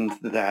happened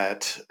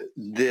that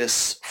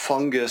this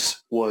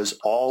fungus was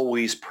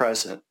always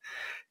present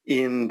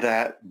in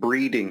that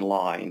breeding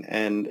line,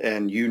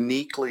 and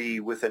uniquely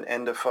with an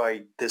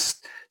endophyte,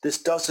 this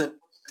doesn't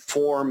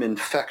form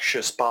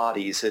infectious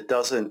bodies. It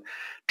doesn't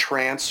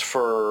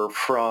transfer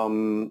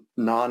from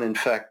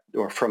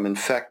from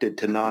infected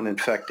to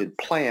non-infected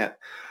plant.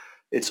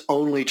 It's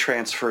only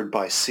transferred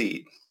by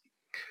seed.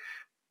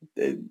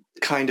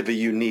 Kind of a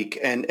unique,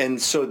 and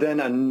so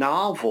then a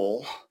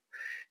novel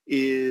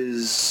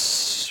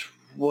is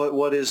what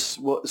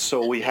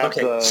so we have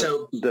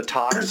the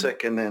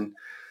toxic, and then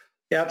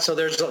so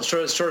there's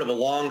sort of a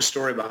long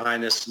story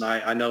behind this, and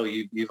I know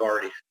you've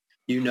already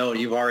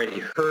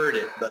heard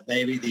it, but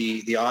maybe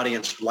the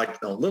audience would like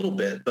to know a little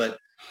bit. But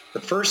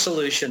the first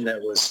solution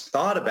that was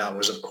thought about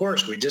was, of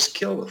course, we just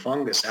kill the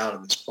fungus out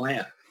of this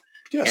plant.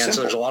 Yeah, and simple.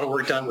 So there's a lot of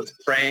work done with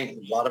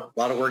spraying, a lot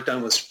of work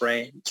done with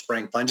spraying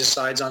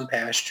fungicides on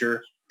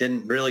pasture.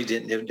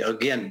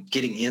 Again,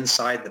 getting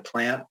inside the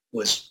plant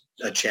was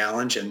a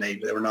challenge, and they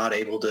were not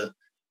able to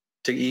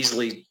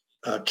easily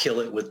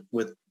kill it with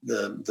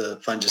the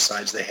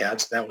fungicides they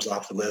had. So that was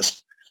off the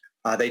list.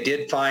 They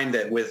did find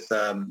that with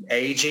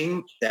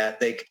aging, that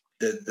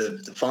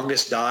the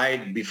fungus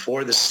died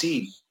before the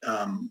seed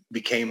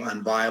became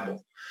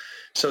unviable.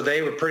 So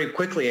they were pretty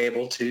quickly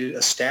able to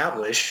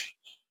establish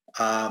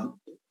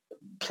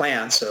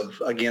plants of,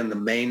 again, the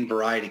main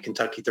variety,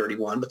 Kentucky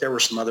 31, but there were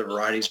some other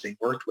varieties being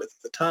worked with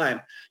at the time,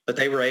 but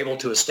they were able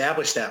to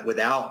establish that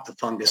without the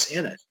fungus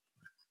in it.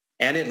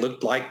 And it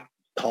looked like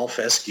tall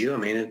fescue. I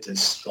mean,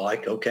 it's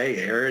like, okay,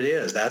 here it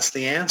is. That's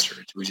the answer.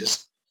 We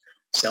just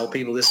sell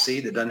people this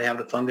seed that doesn't have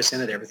the fungus in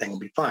it. Everything will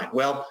be fine.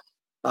 Well,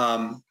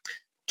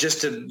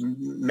 just to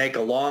make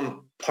a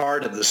long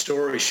part of the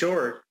story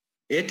short,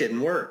 it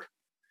didn't work.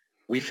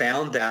 We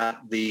found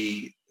that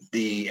the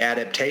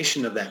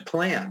adaptation of that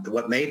plant,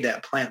 what made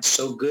that plant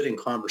so good in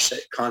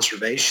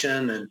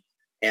conservation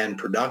and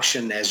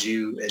production, as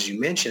you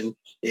mentioned,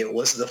 it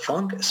was the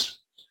fungus.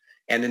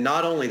 And then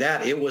not only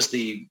that, it was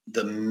the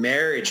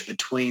marriage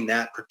between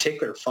that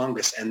particular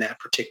fungus and that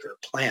particular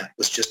plant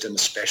was just an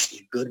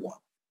especially good one.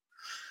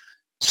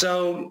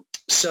 So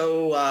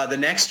the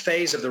next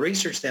phase of the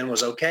research then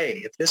was,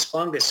 okay, if this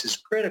fungus is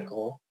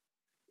critical,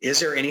 is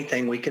there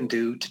anything we can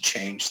do to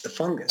change the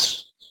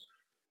fungus?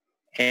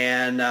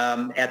 And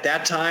at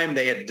that time,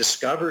 they had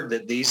discovered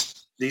that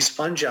these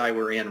fungi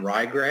were in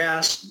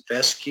ryegrass, and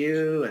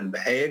fescue, and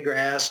bahia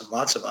grass, and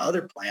lots of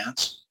other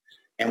plants.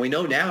 And we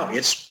know now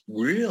it's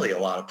really a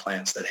lot of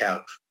plants that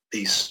have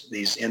these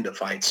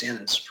endophytes in.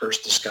 It's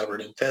first discovered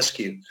in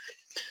fescue.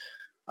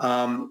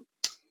 And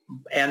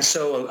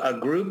so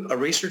a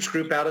research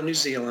group out of New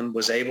Zealand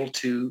was able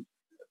to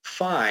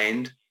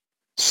find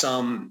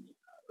some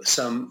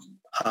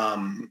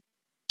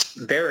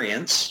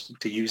variants,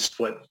 to use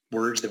what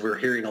words that we're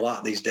hearing a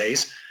lot these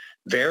days,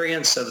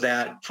 variants of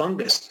that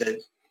fungus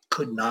that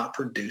could not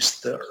produce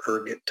the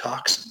ergot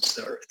toxins,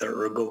 the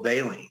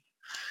ergovaline.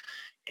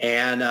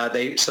 And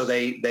they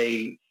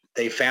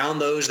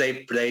found those.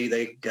 They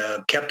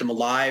kept them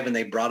alive, and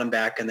they brought them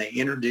back, and they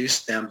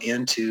introduced them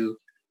into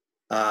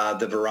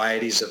the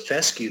varieties of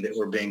fescue that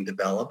were being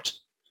developed,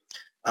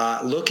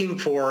 looking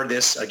for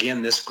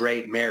this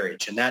great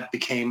marriage. And that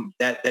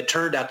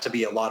turned out to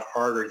be a lot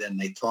harder than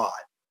they thought.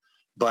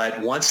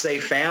 But once they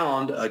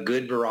found a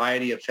good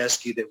variety of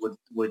fescue that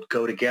would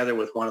go together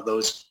with one of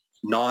those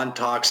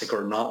non-toxic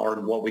or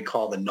what we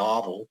call the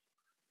novel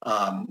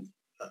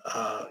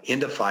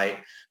endophyte,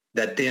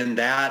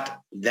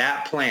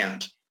 that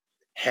plant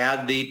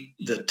had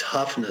the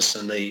toughness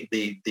and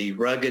the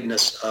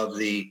ruggedness of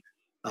the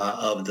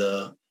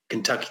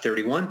Kentucky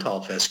 31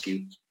 tall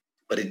fescue,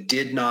 but it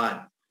did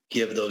not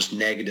give those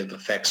negative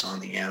effects on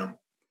the animal.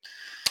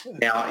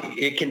 Now,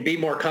 it can be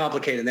more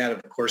complicated than that,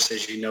 of course,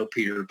 as you know,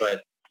 Peter,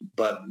 but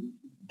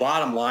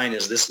bottom line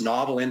is this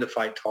novel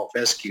endophyte tall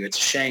fescue, it's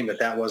a shame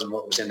that wasn't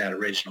what was in that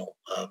original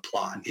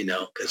plot,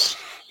 because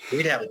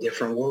we'd have a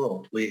different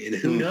world.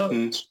 Who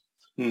knows?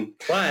 Mm-hmm.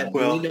 But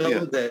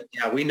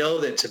we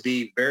know that to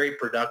be very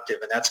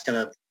productive, and that's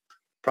going to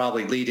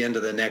probably lead into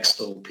the next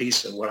little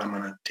piece of what I'm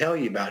going to tell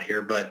you about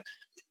here, but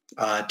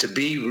to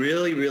be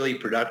really, really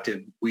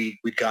productive, we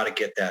got to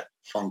get that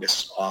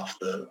fungus off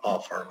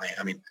our land.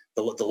 I mean,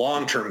 the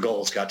long-term goal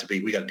has got to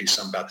be, we got to do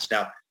something about this.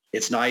 Now,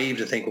 it's naive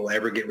to think we'll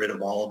ever get rid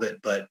of all of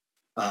it, but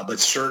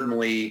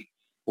certainly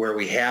where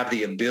we have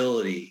the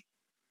ability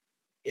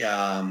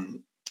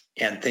and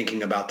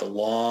thinking about the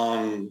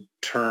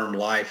long-term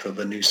life of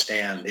a new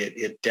stand,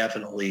 it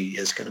definitely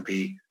is going to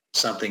be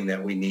something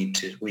that we need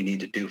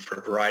to do for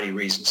a variety of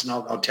reasons. And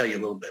I'll tell you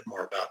a little bit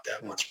more about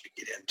that once we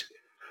get into it.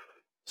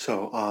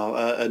 So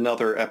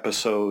another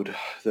episode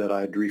that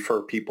I'd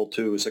refer people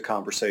to is a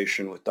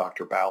conversation with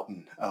Dr.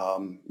 Boughton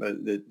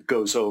that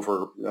goes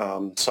over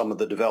some of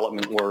the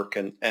development work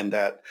and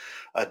that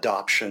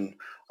adoption.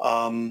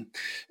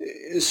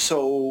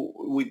 So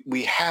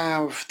we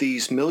have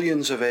these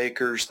millions of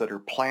acres that are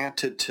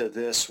planted to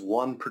this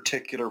one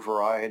particular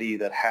variety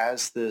that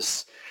has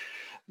this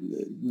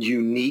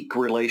unique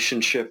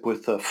relationship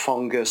with the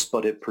fungus,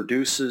 but it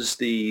produces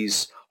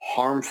these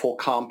harmful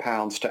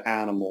compounds to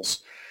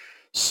animals.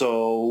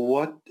 So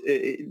what,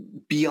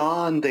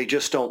 beyond they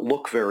just don't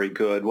look very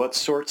good, what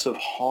sorts of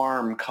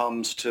harm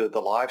comes to the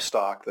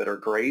livestock that are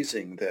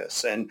grazing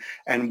this,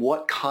 and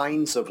what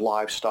kinds of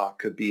livestock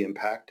could be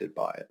impacted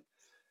by it?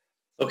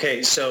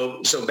 Okay,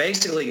 so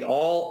basically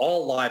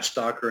all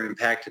livestock are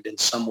impacted in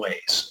some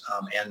ways,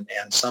 and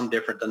some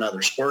different than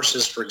others.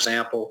 Horses, for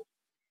example,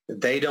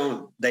 they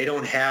don't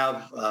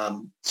have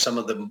some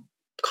of the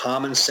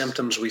common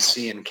symptoms we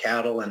see in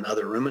cattle and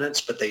other ruminants,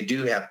 but they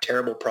do have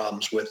terrible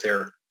problems with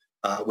their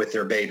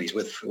babies,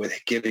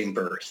 with giving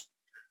birth.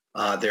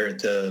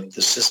 The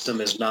system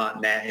is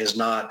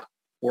not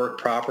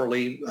worked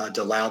properly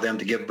to allow them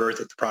to give birth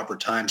at the proper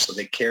time, so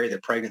they carry the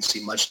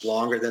pregnancy much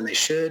longer than they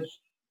should.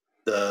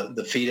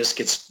 The fetus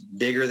gets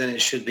bigger than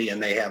it should be,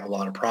 and they have a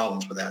lot of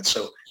problems with that.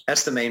 So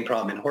that's the main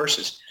problem in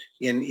horses.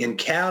 In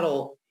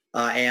cattle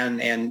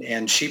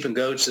and sheep and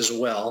goats as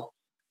well,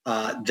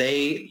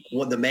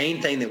 the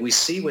main thing that we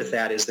see with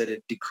that is that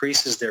it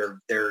decreases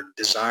their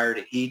desire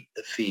to eat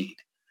the feed.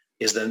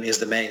 Is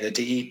the main,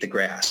 to eat the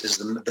grass is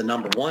the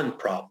number one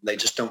problem. They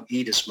just don't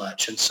eat as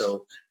much, and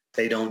so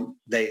they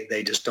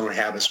just don't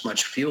have as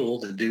much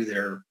fuel to do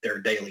their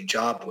daily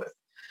job with.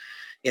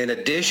 In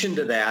addition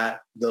to that,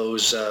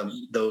 those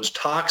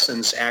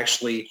toxins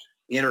actually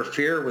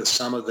interfere with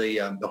some of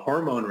the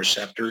hormone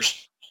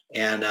receptors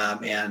and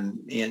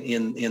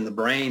in the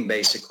brain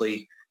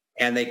basically,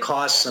 and they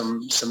cause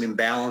some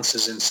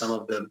imbalances in some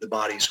of the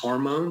body's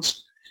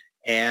hormones.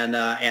 And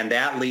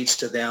that leads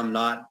to them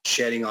not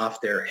shedding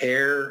off their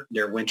hair,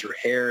 their winter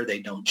hair. They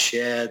don't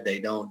shed. They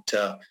don't.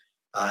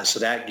 So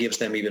that gives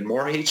them even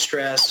more heat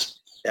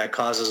stress. That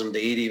causes them to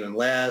eat even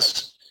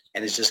less.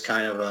 And it's just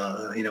kind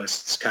of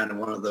it's kind of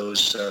one of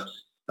those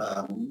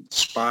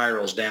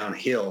spirals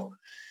downhill.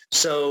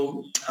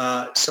 So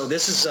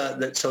this is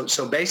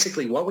so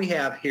basically what we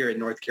have here in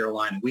North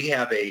Carolina, we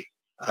have a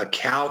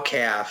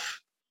cow-calf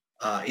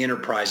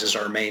enterprise is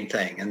our main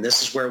thing, and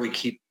this is where we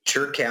keep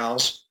mature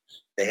cows.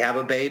 They have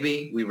a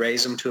baby. We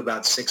raise them to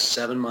about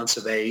 6-7 months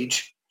of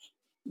age.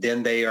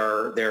 Then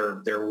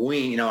they're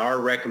weaned.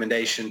 Our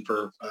recommendation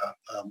for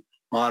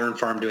modern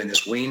farm doing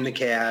this, wean the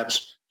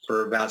calves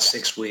for about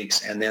 6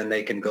 weeks, and then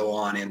they can go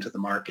on into the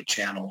market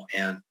channel,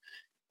 and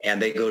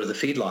they go to the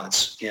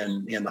feedlots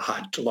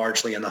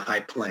largely in the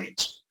high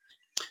plains.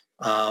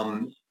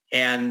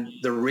 And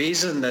the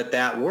reason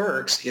that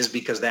works is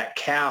because that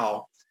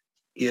cow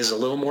is a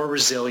little more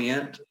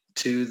resilient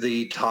to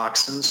the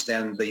toxins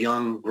than the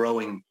young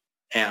growing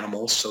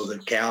animals, so the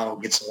cow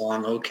gets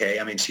along okay.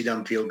 I mean, she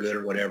doesn't feel good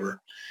or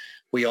whatever.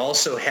 We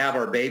also have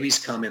our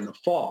babies come in the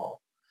fall,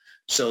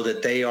 so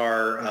that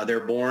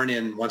they're born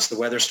in, once the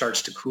weather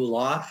starts to cool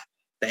off,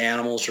 the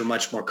animals are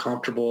much more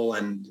comfortable,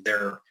 and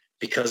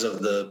because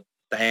of the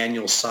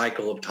annual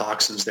cycle of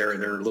toxins, they're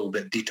a little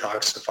bit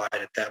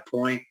detoxified at that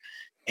point.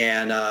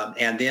 And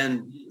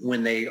then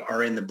when they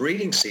are in the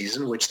breeding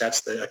season, which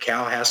a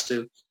cow has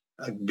to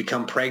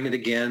become pregnant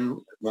again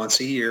once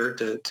a year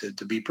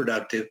to be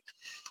productive.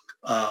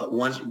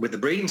 With the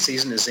breeding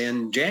season is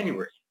in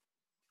January,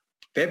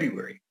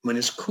 February, when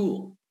it's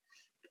cool.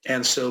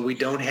 And so we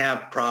don't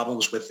have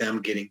problems with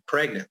them getting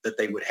pregnant that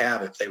they would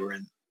have if they were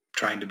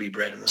trying to be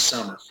bred in the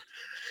summer.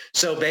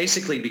 So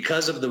basically,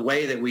 because of the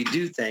way that we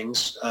do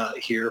things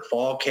here,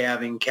 fall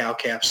calving,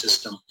 cow-calf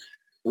system,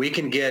 we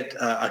can get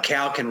a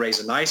cow can raise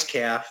a nice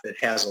calf that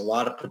has a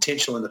lot of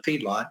potential in the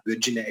feedlot.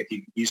 If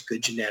you use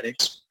good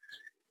genetics,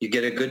 you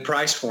get a good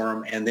price for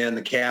them, and then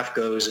the calf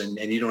goes, and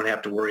you don't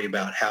have to worry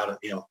about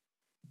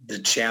the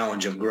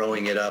challenge of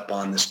growing it up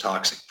on this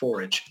toxic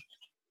forage.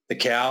 The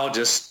cow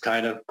just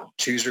kind of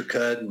chews her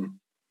cud and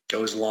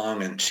goes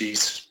along, and she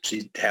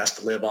has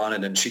to live on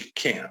it, and she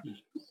can't.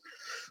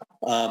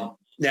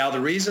 Now, the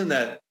reason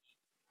that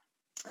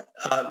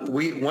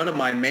one of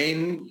my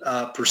main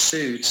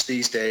pursuits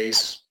these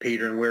days,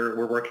 Peter, and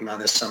we're working on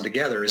this some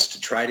together, is to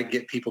try to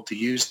get people to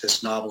use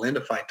this novel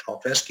endophyte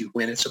tall fescue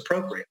when it's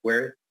appropriate,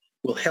 where it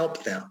will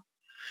help them.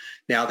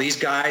 Now, these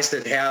guys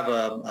that have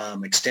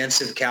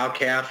extensive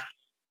cow-calf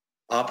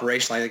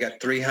operation, like they got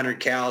 300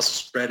 cows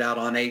spread out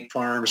on 8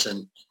 farms,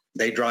 and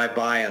they drive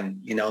by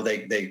and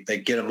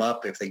they get them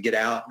up. If they get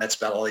out, that's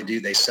about all they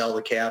do. They sell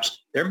the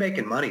calves. They're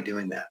making money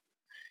doing that,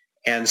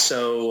 and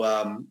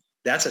so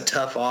that's a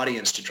tough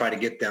audience to try to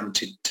get them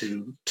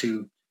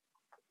to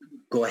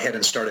go ahead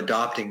and start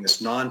adopting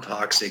this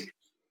non-toxic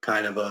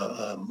kind of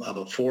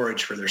a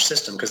forage for their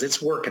system because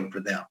it's working for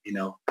them,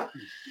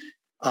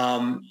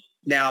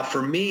 Now,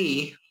 for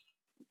me,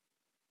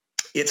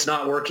 it's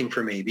not working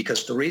for me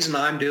because the reason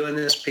I'm doing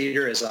this,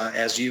 Peter, is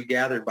as you've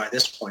gathered by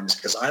this point, is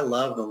because I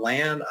love the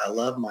land. I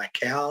love my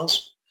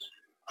cows.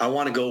 I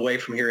want to go away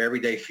from here every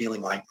day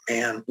feeling like,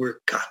 man, we've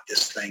got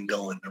this thing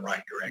going in the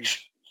right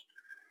direction.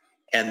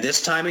 And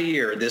this time of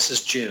year, this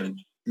is June,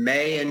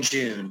 May and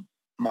June,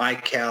 my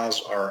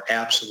cows are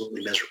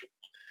absolutely miserable.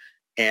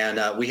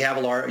 And we have a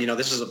large,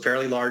 this is a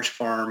fairly large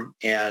farm,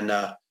 and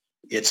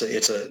it's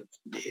a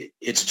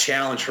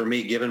challenge for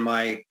me given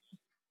my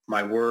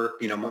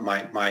work,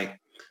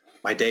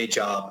 my day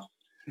job.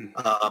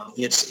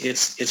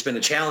 It's been a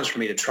challenge for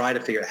me to try to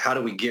figure out how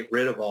do we get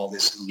rid of all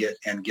this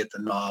and get the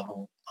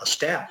novel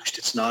established.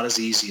 It's not as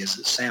easy as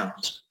it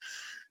sounds.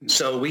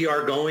 So we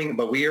are doing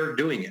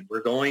it.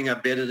 We're going a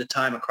bit at a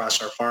time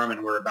across our farm,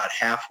 and we're about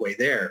halfway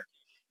there.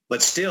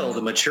 But still,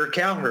 the mature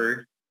cow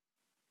herd,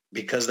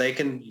 because they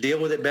can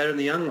deal with it better than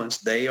the young ones,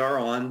 they are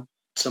on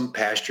some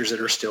pastures that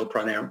are still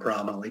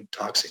prominently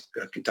toxic,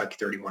 Kentucky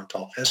 31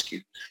 tall fescue.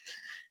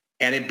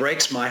 And it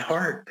breaks my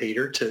heart,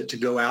 Peter, to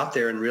go out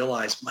there and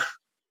realize,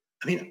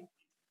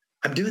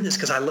 I'm doing this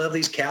because I love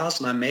these cows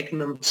and I'm making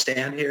them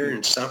stand here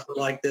and suffer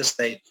like this.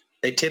 They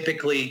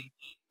typically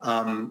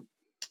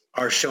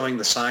are showing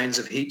the signs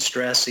of heat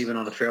stress even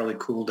on a fairly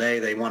cool day.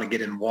 They want to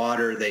get in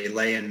water. They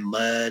lay in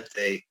mud.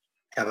 They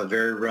have a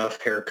very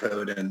rough hair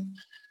coat. And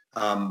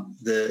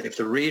if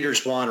the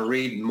readers want to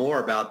read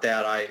more about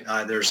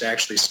that, there's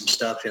actually some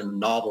stuff in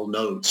Novel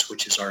Notes,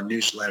 which is our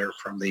newsletter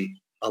from the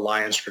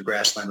Alliance for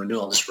Grassland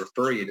Renewal. I'll just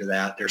refer you to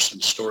that. There's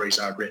some stories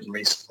I've written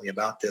recently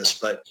about this,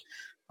 but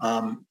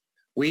I'm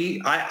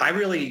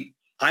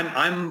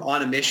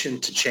on a mission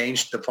to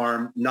change the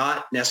farm,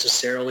 not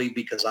necessarily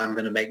because I'm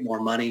going to make more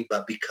money,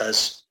 but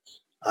because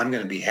I'm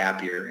going to be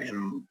happier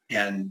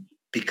and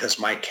because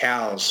my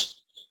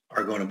cows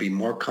are going to be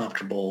more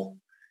comfortable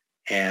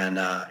and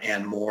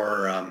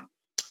more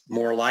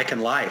like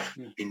in life.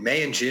 In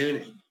May and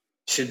June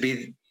should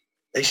be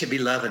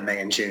loving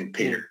May and June,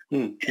 Peter.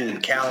 Mm-hmm.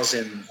 And cows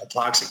in a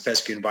toxic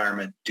fescue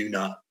environment do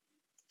not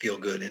feel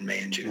good in May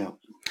and June. Yeah.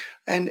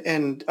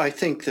 And I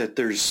think that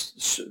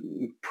there's,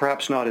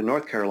 perhaps not in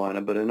North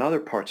Carolina, but in other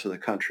parts of the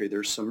country,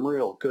 there's some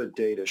real good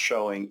data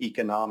showing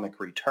economic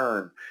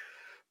return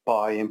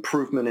by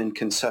improvement in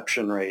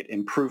conception rate,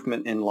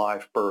 improvement in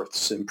live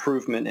births,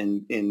 improvement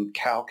in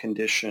cow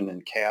condition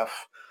and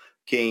calf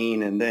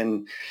gain. And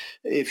then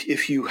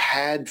if you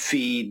had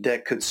feed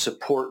that could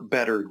support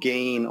better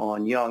gain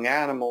on young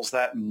animals,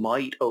 that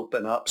might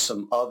open up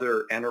some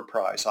other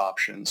enterprise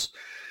options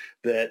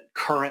that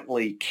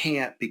currently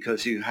can't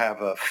because you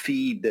have a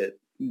feed that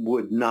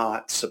would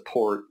not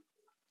support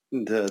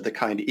the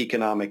kind of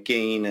economic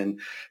gain and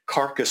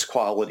carcass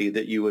quality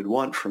that you would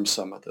want from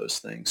some of those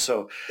things.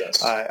 So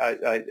yes.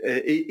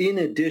 In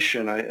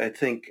addition, I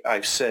think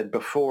I've said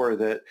before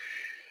that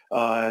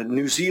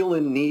New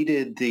Zealand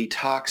needed the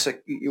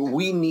toxic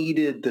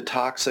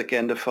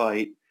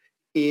endophyte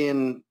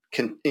in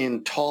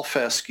tall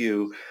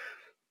fescue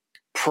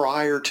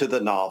prior to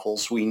the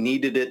novels. We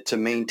needed it to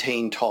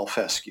maintain tall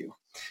fescue.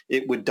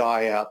 It would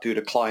die out due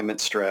to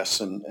climate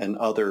stress and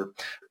other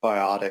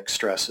biotic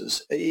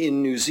stresses.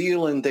 In New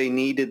Zealand, they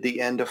needed the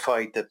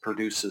endophyte that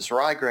produces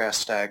ryegrass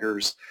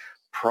staggers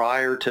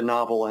prior to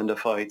novel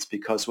endophytes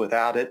because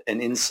without it, an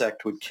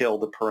insect would kill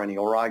the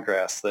perennial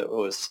ryegrass that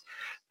was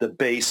the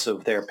base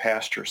of their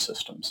pasture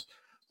systems.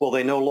 Well,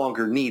 they no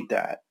longer need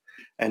that.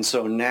 And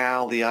so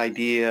now the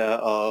idea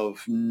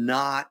of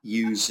not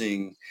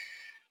using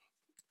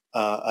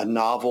a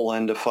novel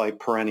endophyte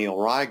perennial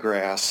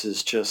ryegrass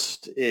is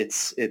just,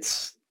 it's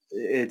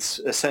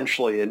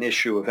essentially an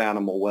issue of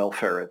animal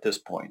welfare at this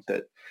point,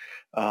 that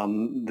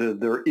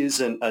there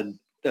isn't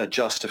a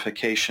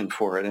justification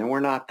for it. And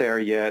we're not there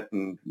yet.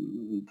 And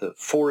the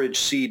forage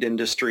seed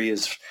industry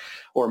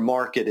or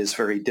market is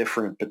very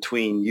different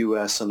between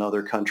U.S. and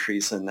other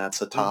countries, and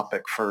that's a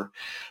topic for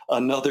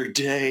another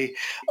day.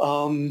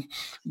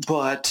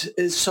 But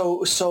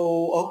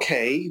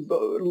okay,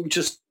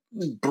 just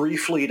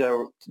briefly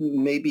to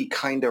maybe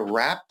kind of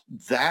wrap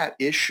that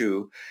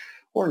issue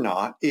or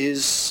not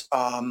is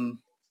how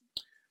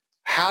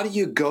do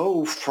you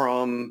go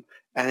from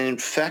an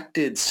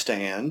infected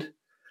stand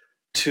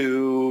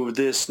to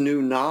this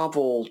new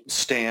novel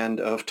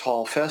stand of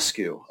tall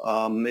fescue?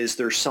 Is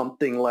there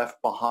something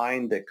left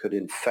behind that could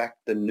infect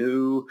the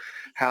new?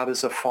 How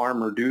does a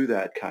farmer do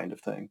that kind of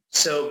thing?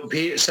 So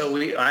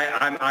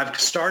I've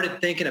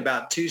started thinking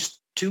about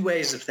two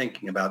ways of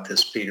thinking about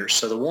this, Peter.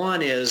 So the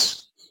one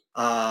is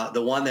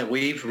the one that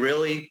we've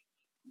really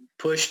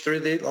pushed through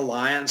the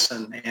Alliance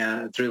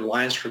and through the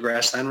Alliance for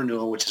Grassland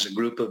Renewal, which is a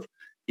group of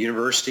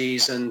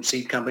universities and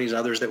seed companies,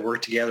 others that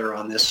work together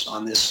on this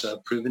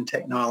proven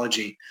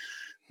technology.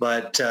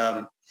 But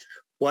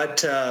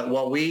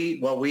what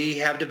we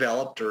have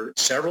developed are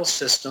several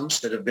systems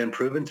that have been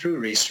proven through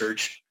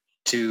research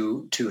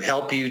to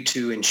help you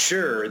to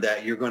ensure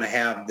that you're going to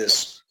have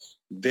this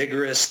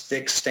vigorous,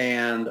 thick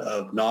stand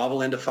of novel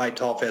endophyte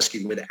tall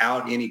fescue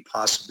without any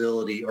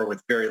possibility, or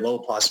with very low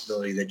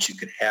possibility, that you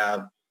could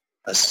have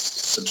a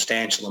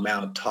substantial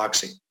amount of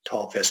toxic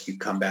tall fescue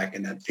come back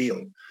in that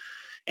field.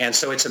 And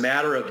so it's a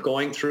matter of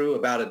going through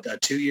about a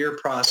 2-year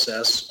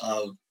process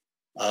of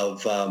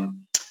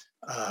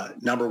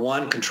number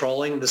one,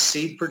 controlling the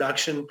seed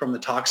production from the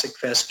toxic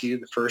fescue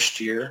the first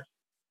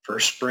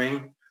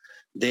spring.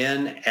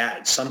 Then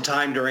at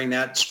sometime during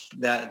that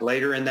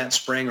later in that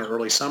spring or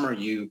early summer,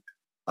 you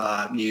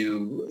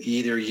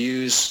either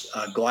use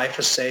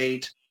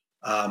glyphosate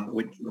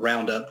with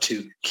Roundup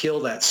to kill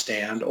that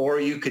stand,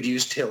 or you could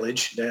use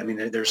tillage. I mean,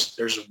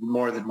 there's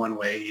more than one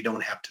way. You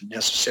don't have to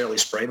necessarily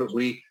spray, but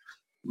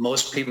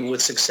most people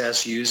with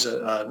success use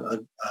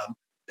that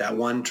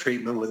one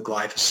treatment with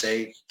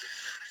glyphosate.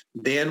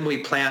 Then we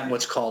plant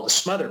what's called a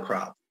smother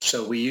crop.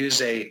 So we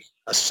use a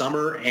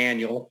summer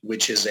annual,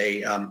 which is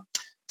a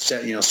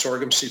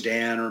sorghum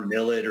Sudan or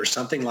millet or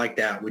something like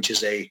that, which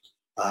is a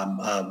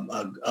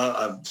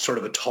sort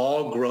of a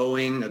tall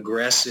growing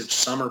aggressive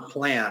summer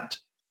plant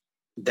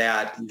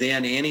that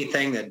then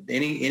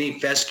any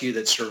fescue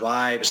that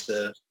survives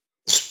the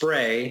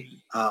spray,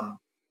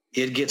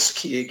 it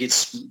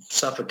gets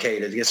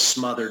suffocated, it gets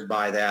smothered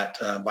by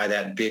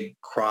that big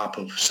crop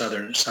of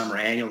southern summer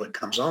annual that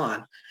comes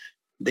on.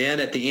 Then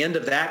at the end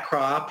of that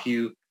crop,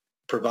 you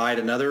provide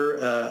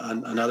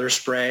another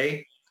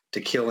spray to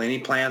kill any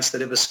plants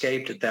that have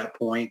escaped at that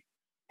point.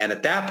 And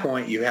at that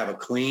point, you have a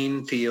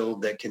clean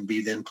field that can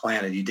be then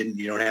planted. You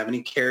don't have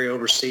any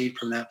carryover seed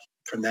from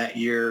that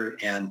year,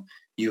 and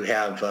you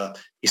have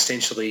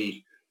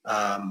essentially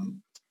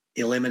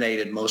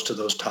eliminated most of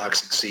those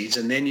toxic seeds.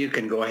 And then you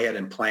can go ahead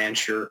and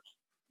plant your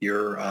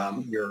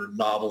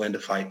novel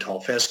endophyte tall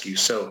fescue.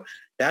 So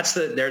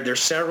there's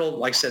several,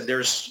 like I said,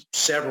 there's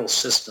several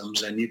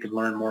systems, and you can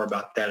learn more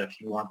about that if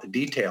you want the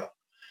detail.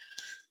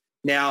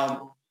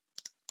 Now,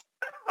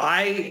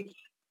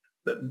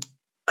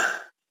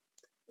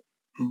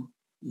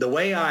 the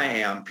way I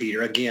am,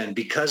 Peter, again,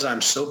 because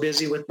I'm so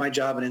busy with my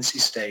job at NC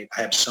State,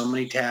 I have so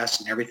many tasks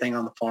and everything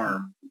on the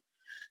farm.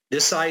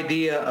 This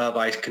idea of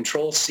I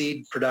control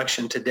seed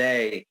production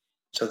today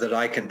so that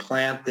I can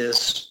plant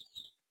this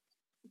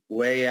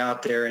way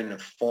out there in the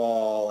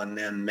fall, and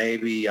then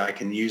maybe I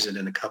can use it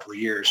in a couple of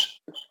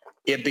years.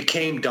 It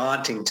became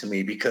daunting to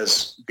me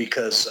because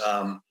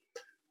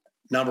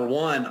number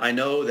one, I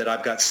know that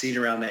I've got seed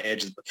around the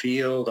edge of the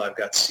field. I've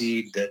got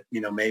seed that,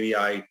 maybe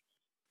I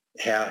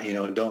have,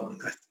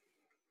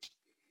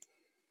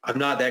 I'm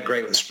not that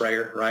great with a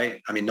sprayer,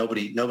 right? I mean,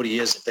 nobody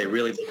is if they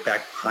really look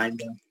back behind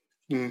them.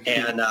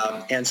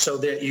 Mm-hmm. And so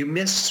that you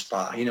missed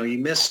spot, you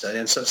missed it.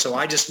 And so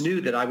I just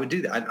knew that I would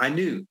do that. I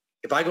knew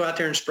if I go out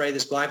there and spray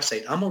this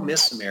glyphosate, I'm going to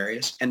miss some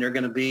areas, and they're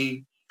going to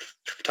be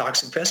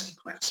toxic fescue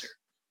plants there.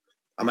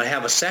 I'm going to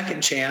have a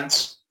second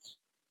chance,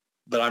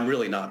 but I'm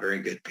really not very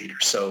good, Peter.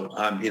 So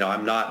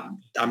I'm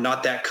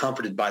not that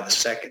comforted by the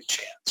second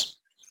chance.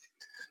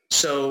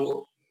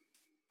 So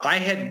I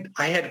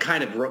had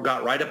kind of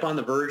got right up on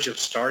the verge of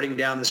starting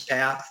down this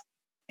path,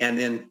 and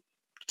then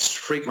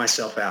freaked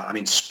myself out. I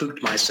mean,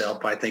 spooked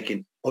myself by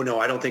thinking, oh no,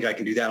 I don't think I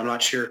can do that. I'm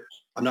not sure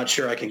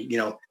I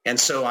can, and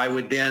so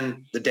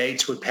the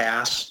dates would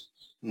pass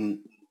and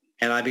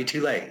I'd be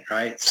too late.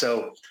 Right.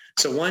 So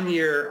one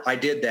year I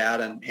did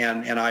that, and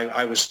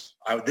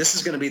this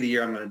is going to be the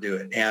year I'm going to do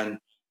it. And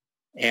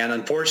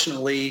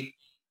unfortunately,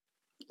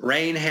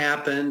 rain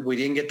happened. We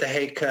didn't get the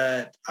hay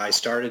cut.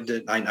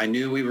 I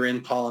knew we were in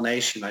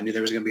pollination. I knew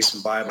there was going to be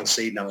some viable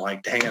seed, and I'm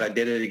like, dang it, I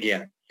did it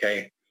again.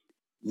 Okay.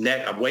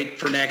 I wait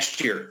for next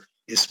year.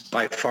 It's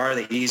by far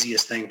the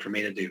easiest thing for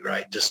me to do,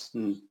 right? Just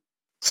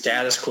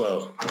status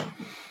quo.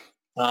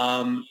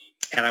 And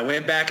I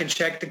went back and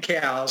checked the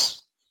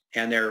cows,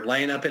 and they're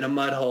laying up in a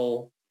mud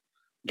hole,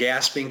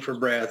 gasping for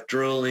breath,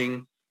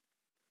 drooling.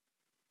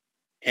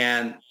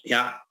 And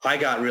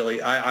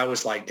I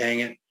was like, dang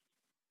it.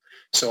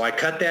 So I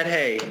cut that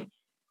hay,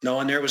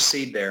 knowing there was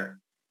seed there.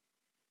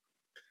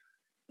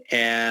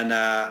 And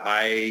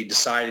I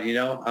decided,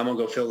 I'm going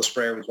to go fill the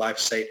sprayer with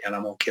glyphosate, and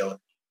I'm going to kill it.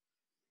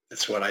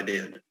 That's what I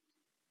did.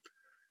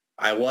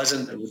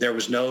 There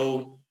was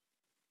no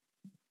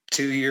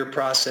 2-year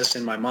process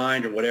in my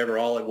mind or whatever.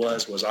 All it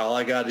was all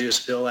I got to do is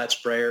fill that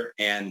sprayer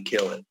and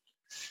kill it.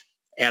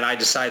 And I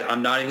decided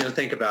I'm not even going to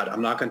think about it.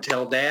 I'm not going to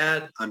tell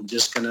Dad. I'm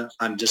just going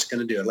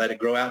to do it. Let it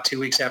grow out 2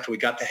 weeks after we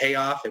got the hay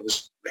off. It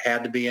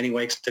had to be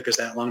anyway, because it took us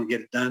that long to get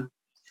it done.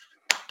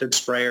 Took the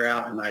sprayer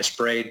out, and I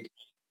sprayed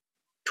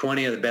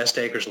 20 of the best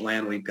acres of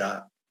land we've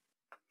got.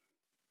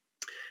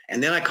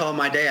 And then I called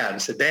my dad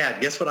and said,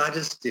 Dad, guess what I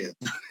just did?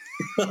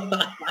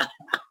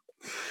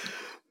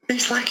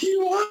 He's like,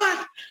 you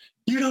what?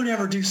 You don't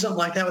ever do something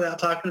like that without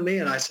talking to me.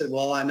 And I said,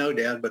 well, I know,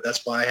 Dad, but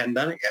that's why I hadn't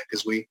done it yet,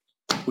 because we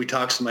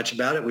talk so much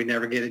about it, we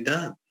never get it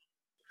done.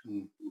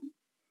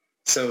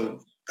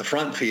 So the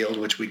front field,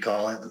 which we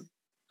call it,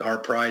 our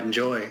pride and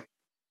joy,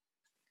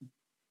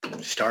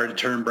 started to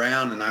turn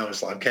brown, and I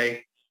was like,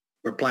 okay,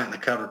 we're planting the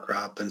cover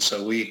crop. And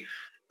so we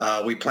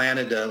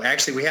planted,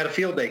 actually we had a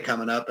field day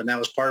coming up, and that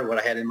was part of what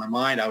I had in my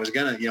mind. I was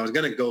going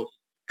to go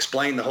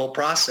explain the whole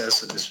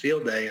process of this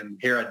field day, and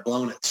here I'd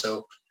blown it.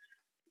 So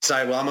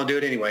decided, well, I'm going to do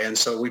it anyway. And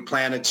so we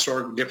planted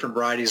different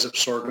varieties of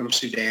sorghum,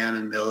 Sudan,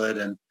 and millet,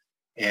 and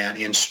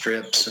in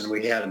strips, and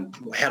we had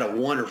a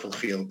wonderful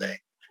field day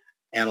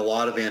and a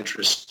lot of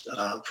interest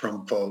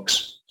from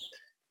folks.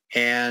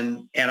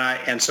 And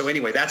so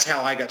anyway, that's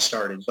how I got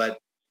started.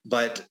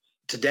 But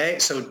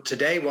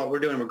today what we're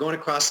doing, we're going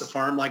across the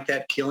farm like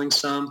that, killing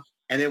some,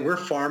 and then we're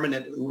farming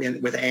it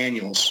with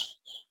annuals.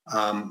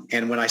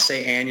 And when I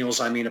say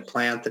annuals, I mean a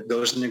plant that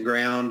goes in the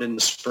ground in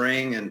the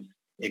spring and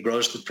it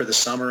grows for the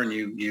summer, and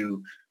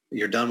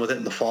you're done with it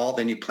in the fall.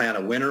 Then you plant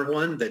a winter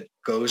one that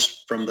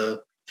goes from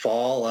the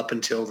fall up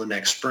until the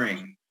next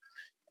spring.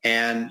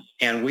 And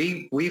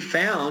we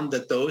found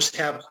that those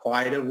have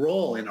quite a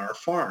role in our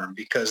farm,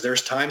 because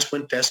there's times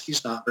when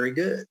fescue's not very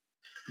good.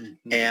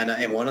 Mm-hmm.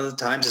 And one of the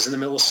times is in the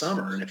middle of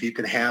summer. And if you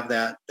can have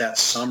that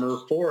summer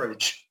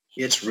forage,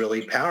 it's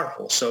really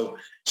powerful. So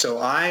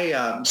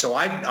I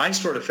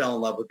sort of fell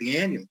in love with the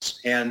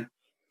annuals, and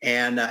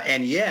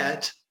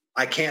yet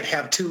I can't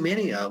have too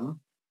many of them,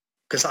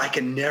 because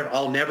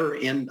I'll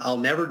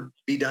never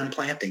be done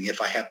planting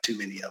if I have too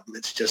many of them.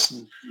 It's just,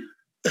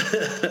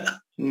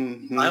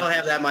 mm-hmm. I don't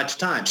have that much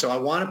time. So I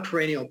want a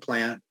perennial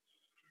plant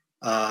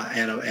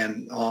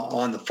and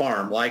on the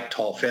farm, like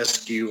tall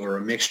fescue or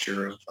a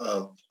mixture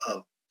of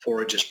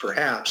forages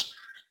perhaps.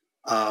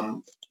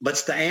 But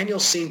the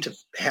annuals seem to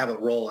have a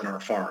role in our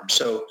farm.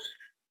 So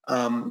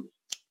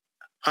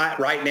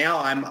right now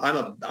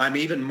I'm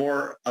even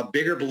more a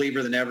bigger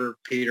believer than ever,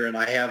 Peter, and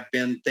I have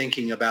been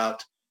thinking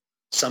about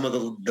some of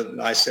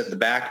the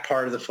back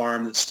part of the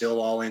farm that's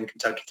still all in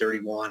Kentucky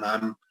 31.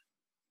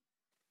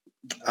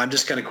 I'm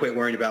just going to quit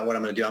worrying about what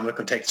I'm going to do. I'm going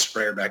to take the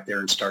sprayer back there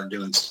and start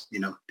doing,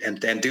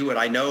 and do what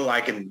I know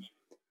I can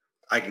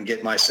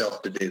get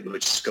myself to do,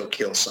 which is go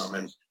kill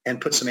some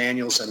and put some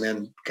annuals and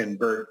then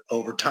convert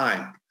over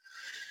time.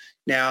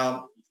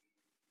 Now,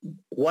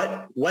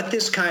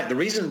 the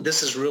reason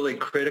this is really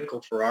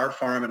critical for our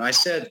farm, and I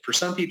said for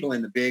some people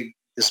in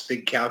this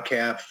big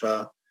cow-calf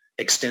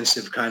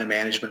extensive kind of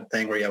management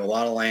thing where you have a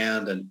lot of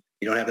land and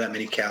you don't have that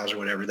many cows or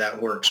whatever,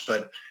 that works.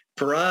 But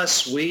for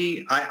us,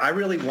 I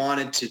really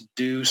wanted to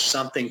do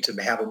something to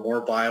have a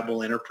more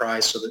viable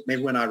enterprise, so that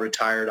maybe when I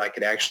retired, I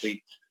could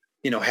actually,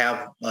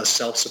 have a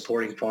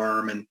self-supporting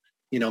farm and,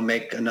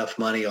 make enough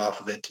money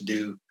off of it to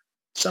do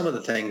some of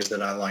the things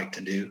that I like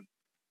to do,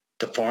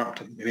 to farm,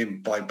 to maybe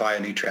buy a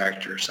new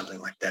tractor or something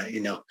like that,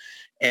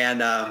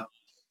 And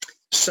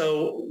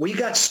so we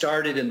got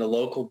started in the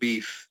local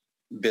beef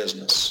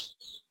business.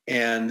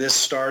 And this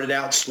started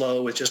out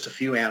slow with just a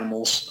few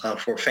animals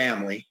for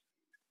family.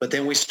 But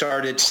then we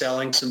started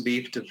selling some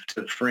beef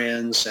to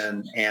friends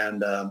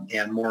and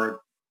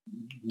more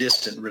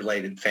distant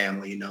related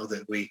family,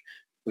 that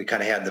we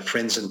kind of had the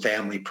friends and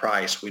family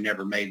price. We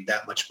never made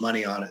that much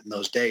money on it in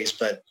those days,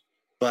 but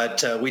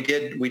we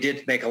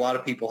did make a lot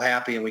of people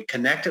happy, and we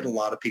connected a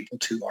lot of people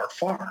to our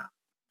farm.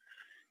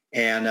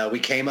 And we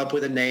came up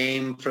with a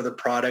name for the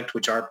product,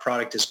 which our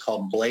product is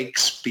called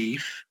Blake's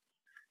Beef.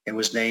 It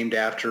was named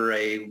after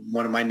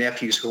one of my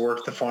nephews who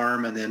worked the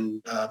farm and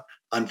then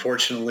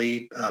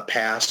unfortunately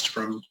passed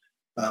from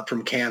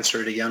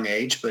cancer at a young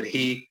age. But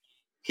he's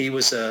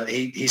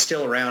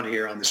still around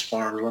here on this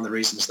farm. One of the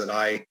reasons that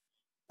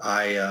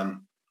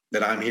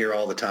that I'm here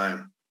all the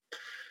time.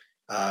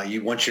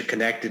 Once you're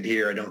connected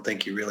here, I don't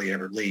think you really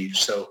ever leave.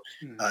 So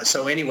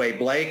anyway,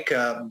 Blake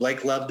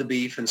loved the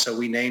beef, and so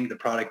we named the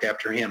product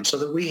after him, so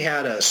that we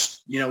had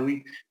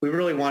we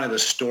really wanted a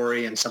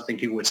story and something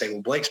people would say,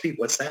 well, Blake's Beef,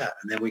 what's that?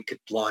 And then we could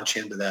launch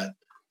into that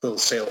little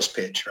sales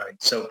pitch, right?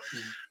 So,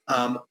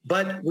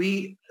 but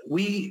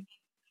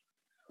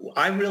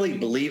I really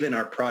believe in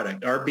our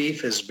product. Our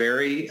beef is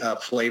very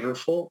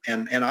flavorful,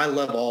 and I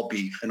love all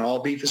beef, and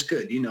all beef is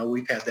good.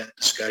 We've had that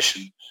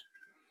discussion.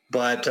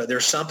 But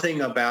there's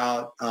something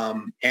about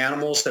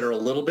animals that are a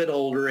little bit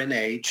older in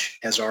age,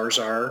 as ours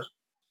are,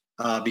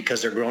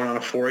 because they're growing on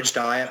a forage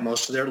diet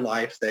most of their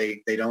life.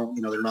 They don't,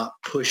 they're not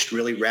pushed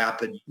really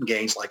rapid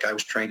gains like I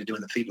was trained to do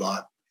in the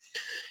feedlot.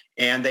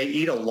 And they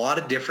eat a lot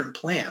of different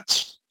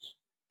plants.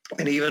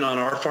 And even on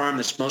our farm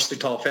that's mostly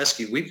tall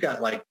fescue, we've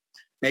got like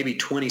maybe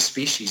 20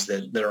 species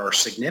that are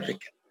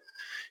significant.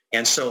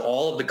 And so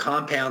all of the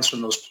compounds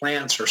from those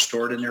plants are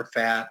stored in their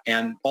fat,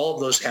 and all of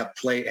those have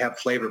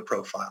flavor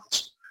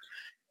profiles.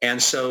 And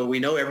so we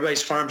know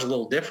everybody's farm's a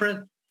little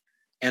different.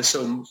 And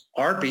so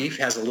our beef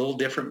has a little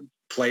different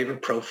flavor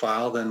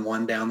profile than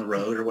one down the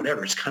road or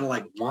whatever. It's kind of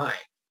like wine,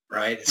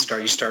 right?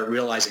 You start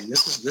realizing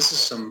this is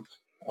some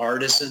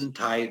artisan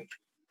type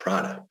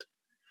product.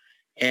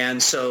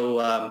 And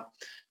so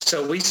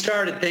we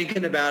started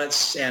thinking about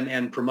it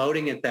and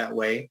promoting it that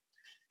way.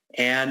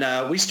 And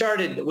we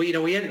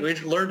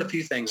learned a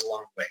few things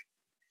along the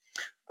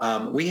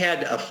way. We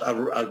had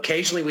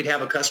occasionally we'd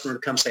have a customer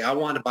come say, I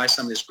want to buy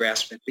some of this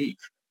grass-fed beef.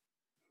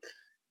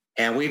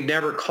 And we've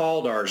never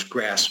called ours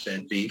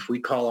grass-fed beef. We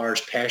call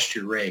ours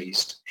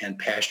pasture-raised and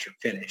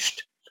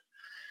pasture-finished,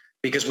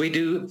 because we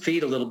do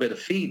feed a little bit of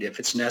feed if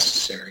it's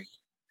necessary.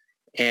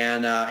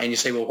 And you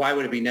say, well, why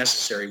would it be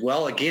necessary?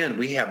 Well, again,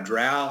 we have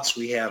droughts,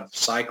 we have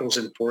cycles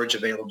in forage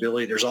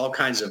availability. There's all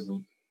kinds of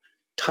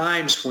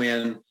times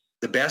when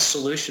the best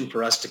solution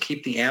for us to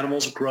keep the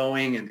animals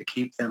growing and to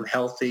keep them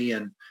healthy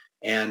and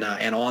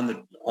on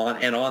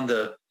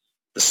the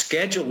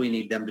schedule we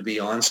need them to be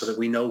on, so that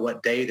we know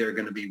what day they're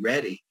going to be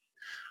ready.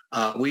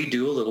 We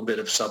do a little bit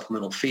of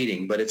supplemental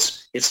feeding, but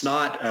it's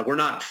not we're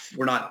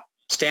not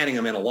standing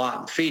them in a lot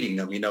and feeding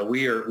them.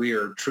 We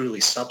are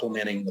truly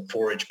supplementing the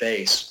forage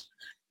base.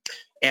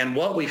 And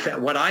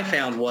what I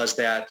found was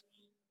that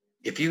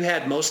if you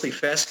had mostly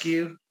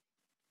fescue,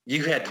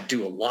 you had to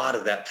do a lot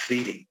of that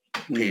feeding,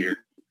 Peter.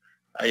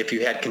 If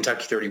you had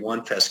Kentucky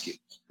 31 fescue.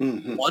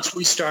 Mm-hmm. Once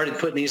we started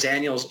putting these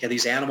animals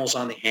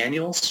on the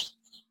annuals,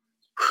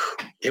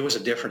 it was a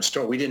different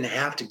story. We didn't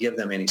have to give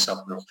them any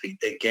supplemental feed.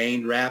 They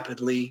gained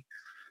rapidly.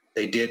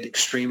 They did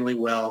extremely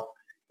well.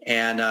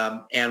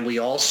 And we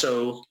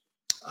also,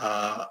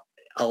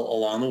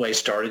 along the way,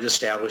 started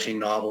establishing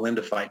novel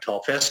endophyte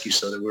tall fescue,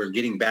 so that we're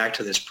getting back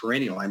to this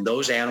perennial. And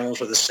those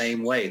animals are the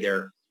same way.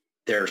 They're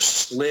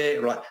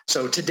slit.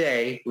 So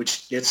today,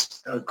 which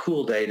it's a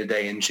cool day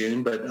today in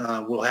June, but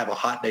we'll have a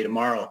hot day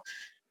tomorrow.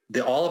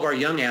 All of our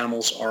young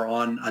animals are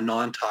on a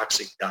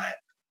non-toxic diet.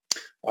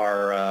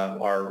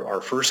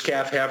 Our first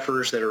calf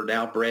heifers that are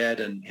now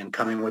bred and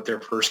coming with their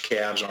first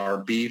calves, our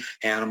beef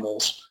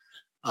animals,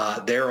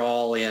 they're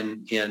all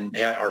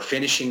are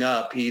finishing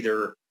up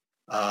either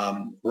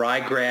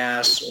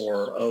ryegrass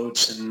or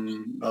oats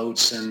and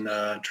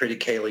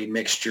triticale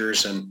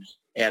mixtures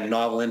and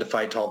novel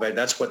endophyte tall veg.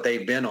 That's what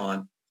they've been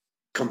on.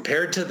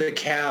 Compared to the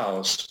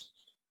cows,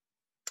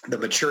 the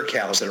mature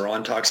cows that are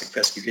on toxic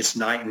fescue, it's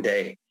night and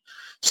day.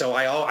 So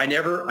I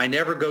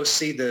never go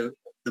see the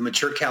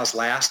mature cows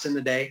last in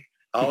the day.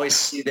 I always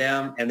see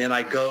them, and then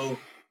I go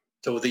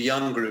to the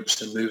young groups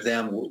to move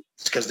them,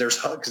 because there's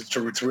hugs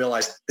to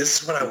realize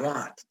this is what I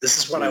want. This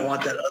is what I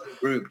want that other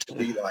group to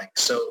be like.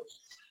 So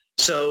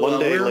one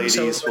day, ladies,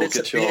 we'll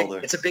get you all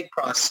there. It's a big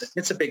process.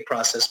 It's a big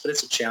process, but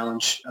it's a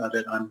challenge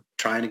that I'm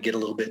trying to get a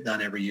little bit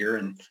done every year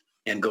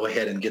and go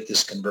ahead and get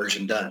this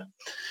conversion done.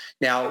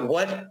 Now,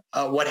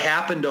 what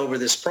happened over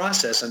this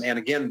process, and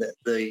again,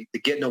 the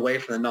getting away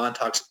from the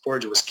non-toxic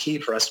forage was key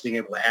for us being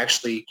able to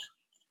actually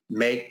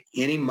make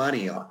any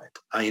money on it.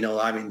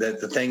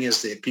 The thing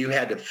is that if you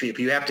have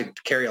to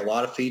carry a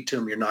lot of feed to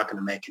them, you're not going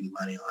to make any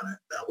money on it.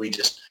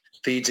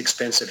 Feed's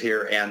expensive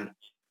here, and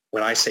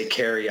when I say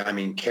carry, I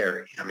mean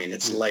carry.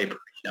 It's labor.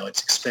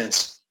 It's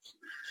expensive.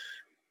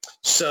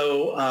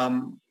 So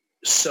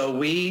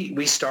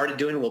we started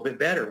doing a little bit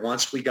better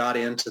once we got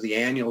into the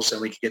annuals, and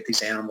we could get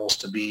these animals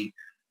to be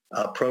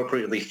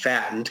appropriately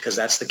fattened, because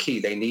that's the key.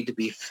 They need to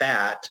be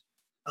fat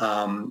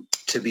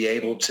to be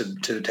able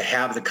to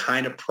have the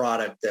kind of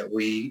product that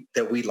we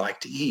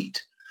like to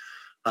eat.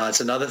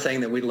 It's another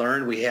thing that we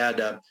learned. We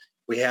had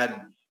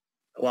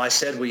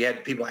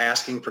people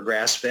asking for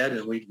grass-fed,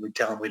 and we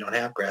tell them we don't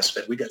have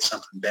grass-fed. We got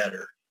something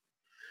better.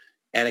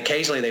 And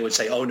occasionally they would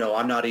say, oh, no,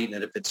 I'm not eating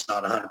it if it's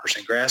not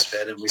 100%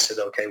 grass-fed. And we said,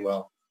 okay,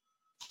 well,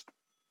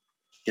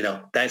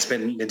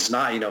 it's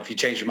not, if you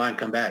change your mind,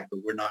 come back.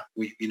 But we're not,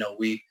 we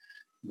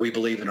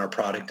believe in our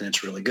product, and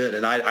it's really good.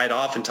 And I'd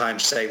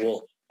oftentimes say,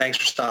 well, thanks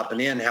for stopping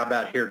in. How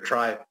about here,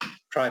 try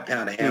a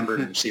pound of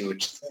hamburger and see what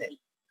you think.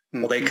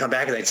 Well, they'd come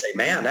back and they'd say,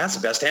 man, that's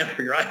the best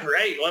hamburger I ever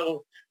ate.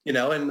 Well,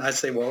 and I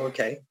say, well,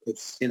 okay,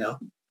 it's,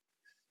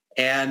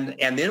 and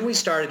then we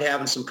started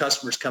having some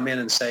customers come in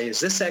and say, is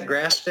this that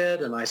grass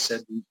fed? And I'd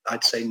say,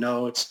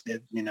 no, it's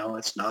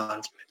not.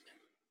 It's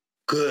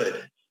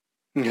good.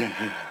 And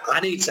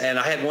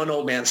I had one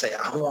old man say,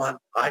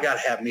 I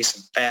got to have me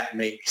some fat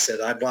meat. He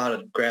said, I bought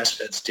a grass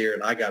fed steer,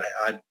 and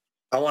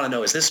I want to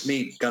know, is this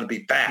meat going to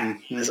be fat?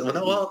 Mm-hmm. I said,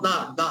 well,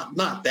 not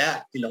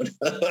that,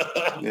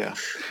 Yeah.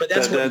 But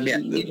that's what he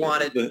meant.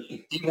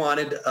 He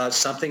wanted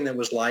something that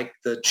was like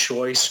the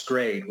choice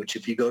grade, which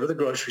if you go to the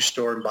grocery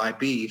store and buy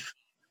beef,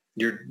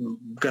 you're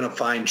going to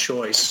find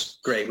choice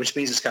grade, which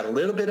means it's got a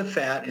little bit of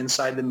fat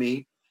inside the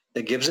meat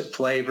that gives it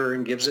flavor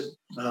and gives it,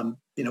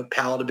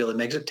 palatability,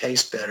 makes it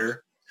taste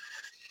better.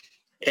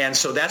 And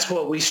so that's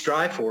what we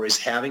strive for, is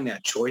having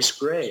that choice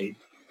grade.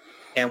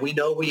 And we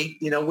know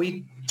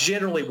we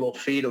generally will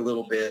feed a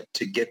little bit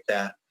to get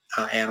that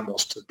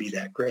animals to be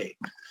that great.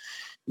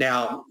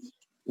 Now,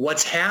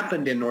 what's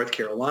happened in North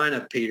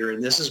Carolina, Peter,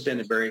 and this has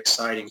been very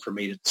exciting for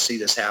me to see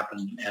this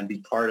happen and be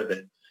part of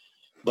it,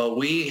 but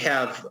we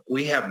have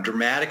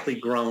dramatically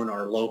grown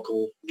our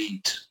local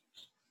meat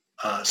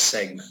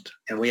segment,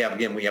 and we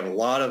have a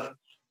lot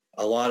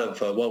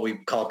of what we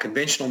call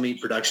conventional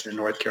meat production in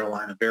North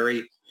Carolina,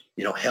 very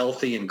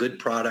healthy and good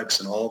products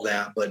and all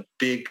that, but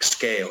big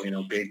scale,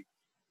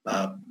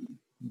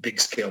 big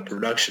scale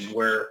production,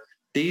 where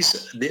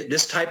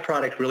this type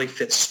product really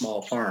fits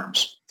small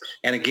farms.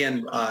 And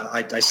again,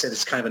 I said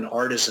it's kind of an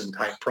artisan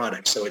type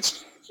product, so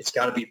it's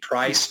got to be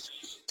priced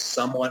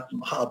somewhat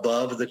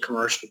above the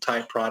commercial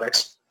type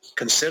products,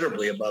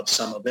 considerably above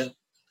some of it.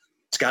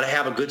 It's got to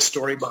have a good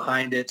story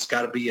behind it. It's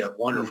got to be a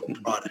wonderful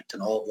product,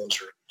 and all of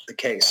those are the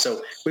case.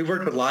 So we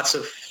worked with lots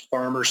of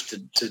farmers to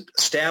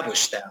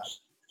establish that.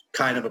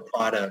 kind of a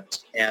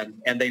product,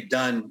 and they've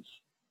done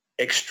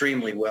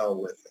extremely well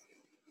with it.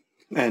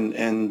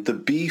 And the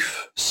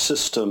beef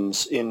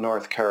systems in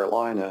North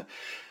Carolina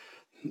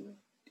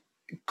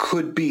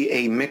could be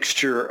a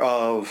mixture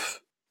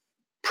of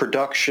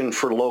production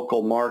for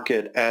local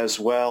market as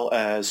well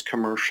as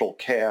commercial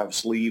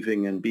calves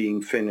leaving and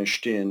being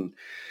finished in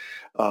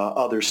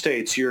other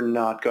states. You're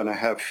not going to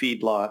have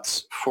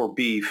feedlots for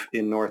beef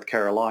in North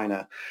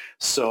Carolina.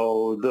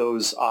 So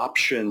those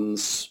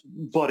options,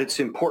 but it's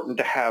important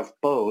to have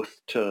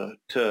both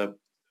to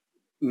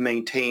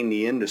maintain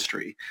the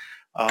industry.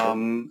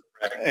 And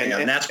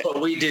that's what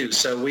we do.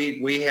 So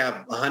we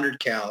have 100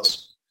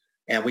 cows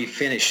and we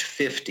finish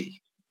 50.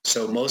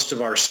 So most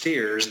of our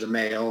steers, the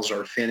males,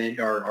 are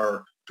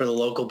for the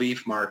local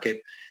beef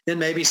market. Then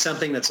maybe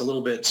something that's a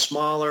little bit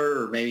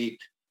smaller or maybe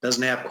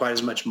doesn't have quite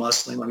as much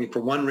muscling. I mean, for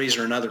one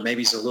reason or another,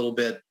 maybe he's a little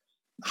bit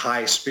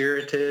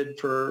high-spirited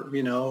or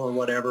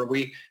whatever.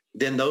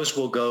 Then those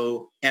will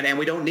go, and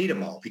we don't need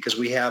them all because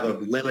we have a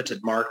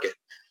limited market.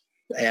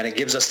 And it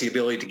gives us the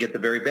ability to get the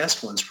very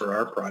best ones for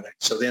our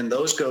product. So then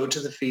those go to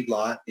the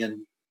feedlot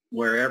in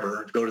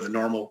wherever, go to the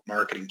normal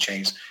marketing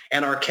chains.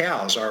 And our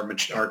cows,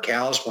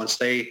 once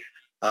they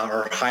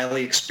are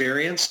highly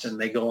experienced and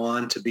they go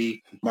on to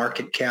be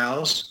market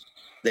cows,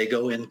 they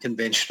go in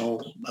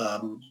conventional,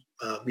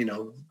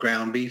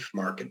 ground beef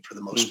market for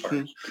the most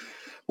part.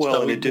 Well,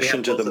 so in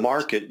addition to the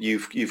market,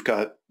 you've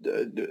got,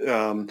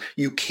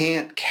 you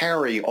can't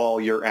carry all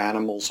your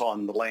animals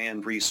on the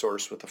land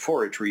resource with the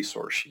forage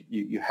resource.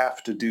 You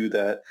have to do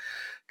that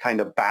kind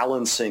of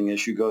balancing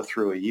as you go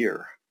through a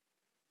year.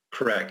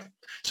 Correct.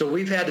 So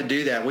we've had to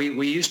do that.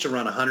 We used to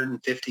run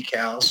 150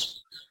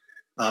 cows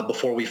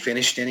before we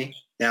finished any.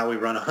 Now we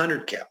run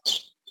 100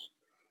 cows.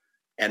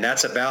 And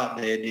that's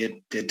about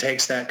it. It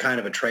takes that kind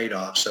of a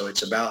trade-off. So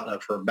it's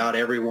about for about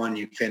every one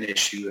you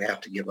finish, you have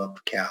to give up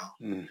a cow.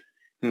 And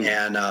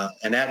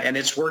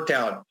it's worked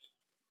out.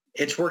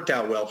 It's worked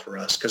out well for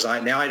us because I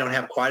don't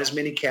have quite as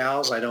many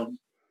cows. I don't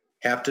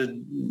have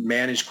to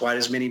manage quite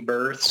as many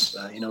births,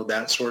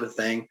 that sort of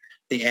thing.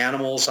 The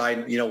animals,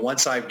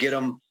 once I get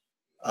them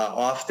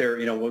off their,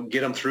 we'll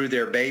get them through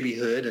their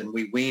babyhood and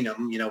we wean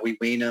them,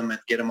 and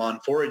get them on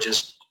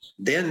forages.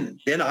 Then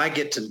I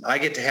get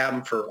to have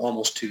them for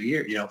almost 2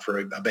 years,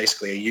 for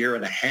basically a year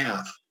and a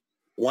half.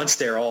 Once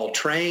they're all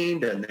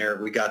trained and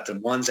we got the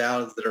ones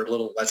out that are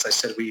little, as I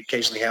said, we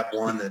occasionally have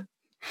one that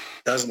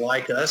doesn't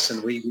like us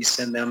and we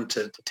send them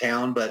to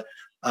town, but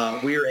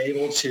we're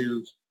able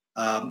to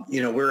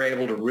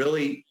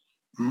really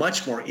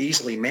much more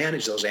easily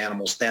manage those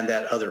animals than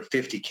that other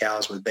 50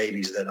 cows with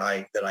babies that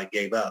I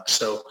gave up.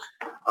 So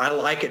I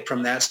like it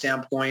from that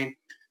standpoint.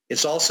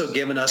 It's also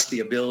given us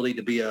the ability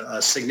to be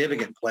a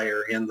significant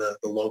player in the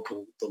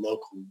local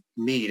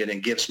meat, and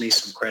it gives me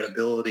some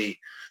credibility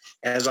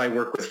as I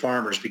work with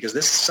farmers, because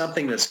this is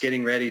something that's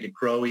getting ready to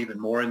grow even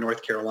more in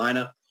North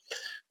Carolina.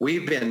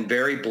 We've been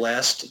very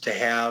blessed to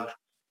have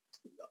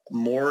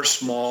more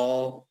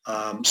small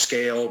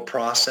scale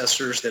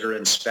processors that are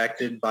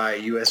inspected by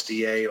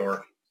USDA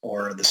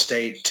or the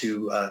state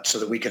so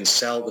that we can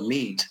sell the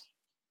meat.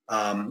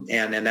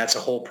 And that's a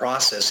whole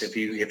process. If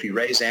you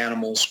raise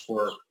animals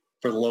for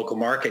the local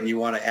market and you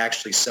want to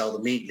actually sell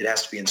the meat, it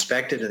has to be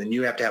inspected, and then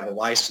you have to have a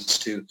license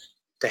to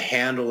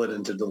handle it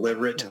and to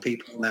deliver it to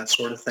people and that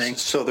sort of thing.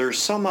 So there's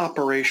some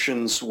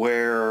operations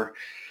where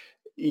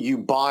you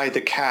buy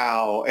the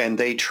cow and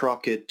they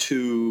truck it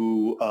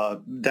to,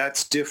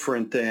 that's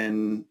different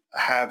than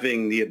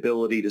having the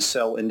ability to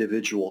sell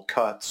individual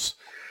cuts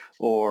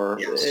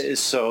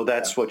so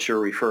that's what you're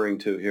referring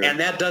to here. And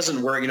that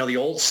doesn't work. The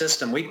old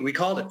system, we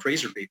called it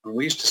freezer beef, and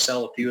we used to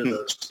sell a few of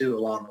those too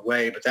along the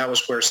way, but that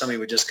was where somebody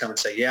would just come and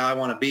say, yeah, I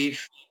want a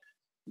beef,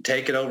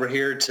 take it over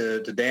here to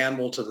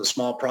Danville, to the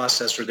small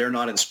processor. They're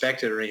not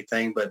inspected or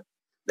anything, but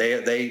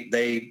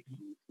they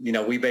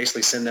we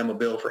basically send them a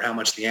bill for how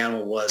much the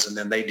animal was, and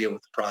then they deal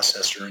with the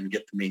processor and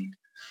get the meat.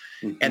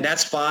 And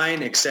that's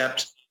fine,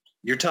 except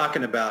you're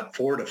talking about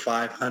 400 to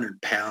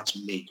 500 pounds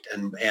of meat,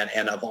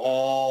 and of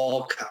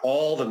all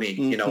the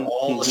meat,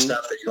 all the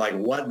stuff that you're like,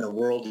 what in the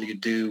world do you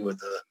do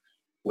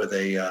with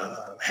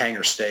a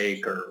hanger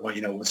steak or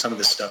with some of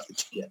the stuff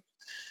that you get?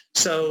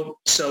 So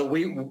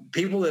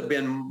people have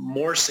been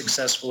more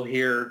successful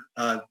here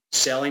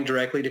selling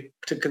directly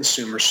to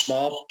consumers.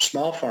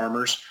 Small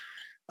farmers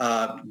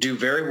do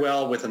very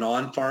well with an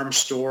on-farm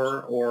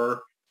store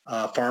or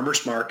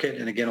farmers market.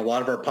 And again, a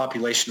lot of our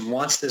population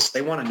wants this.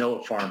 They want to know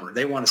a farmer.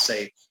 They want to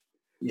say,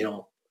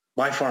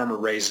 my farmer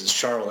raises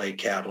Charolais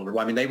cattle.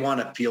 They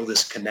want to feel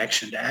this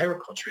connection to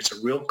agriculture. It's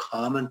a real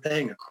common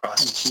thing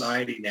across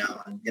society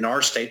now in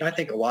our state, and I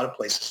think a lot of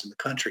places in the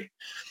country.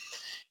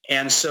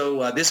 And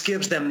so this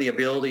gives them the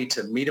ability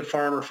to meet a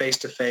farmer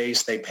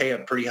face-to-face. They pay a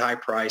pretty high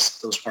price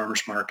at those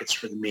farmers markets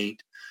for the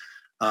meat.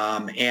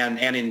 And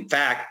in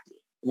fact,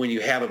 when you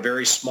have a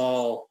very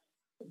small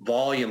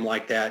volume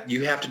like that,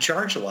 you have to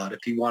charge a lot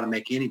if you want to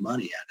make any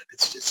money at it.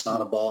 It's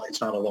not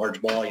a large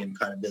volume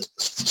kind of business.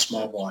 It's a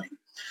small volume.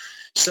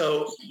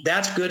 So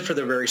that's good for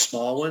the very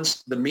small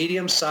ones. The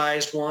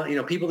medium-sized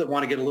one, people that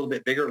want to get a little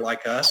bit bigger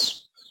like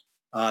us,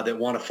 that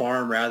want to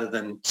farm rather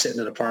than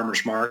sitting at a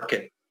farmer's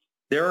market.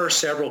 There are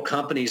several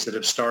companies that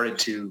have started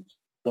to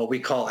what we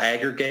call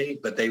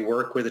aggregate, but they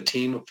work with a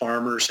team of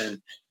farmers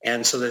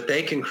and so that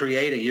they can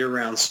create a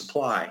year-round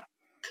supply.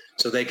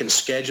 So they can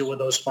schedule with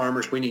those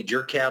farmers. We need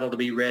your cattle to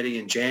be ready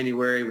in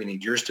January. We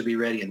need yours to be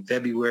ready in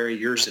February,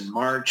 yours in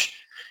March.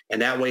 And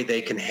that way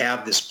they can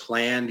have this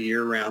planned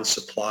year-round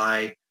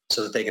supply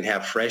so that they can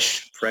have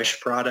fresh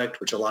product,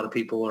 which a lot of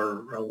people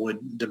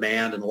would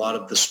demand. And a lot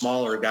of the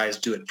smaller guys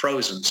do it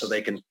frozen. So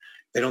they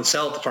don't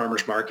sell at the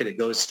farmer's market.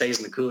 It stays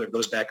in the cooler, it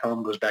goes back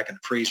home, goes back in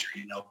the freezer,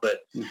 But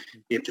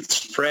if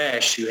it's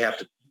fresh, you have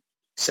to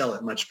sell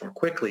it much more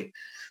quickly.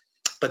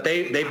 But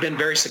they've been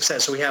very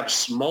successful. So we have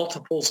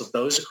multiples of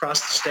those across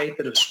the state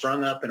that have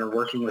sprung up and are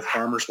working with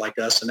farmers like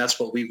us. And that's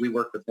what we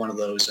work with one of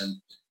those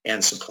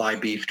and supply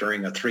beef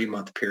during a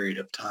 3-month period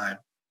of time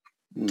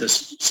to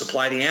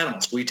supply the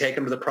animals. We take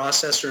them to the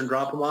processor and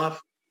drop them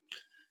off.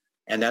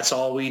 And that's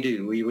all we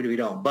do. We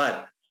don't.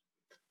 But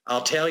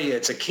I'll tell you,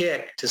 it's a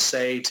kick to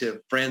say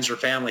to friends or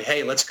family,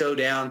 hey, let's go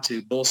down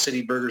to Bull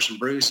City Burgers and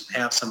Brews and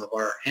have some of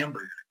our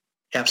hamburgers,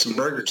 have some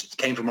burgers that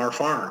came from our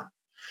farm.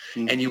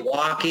 And you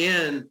walk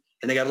in,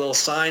 and they got a little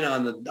sign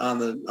on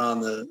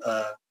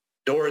the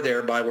door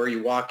there by where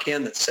you walk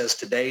in that says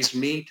today's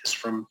meat is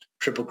from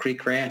Triple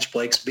Creek Ranch,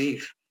 Blake's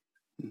Beef.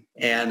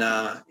 And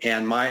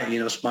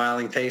my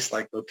smiling face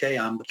like, okay,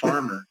 I'm the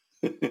farmer.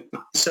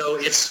 So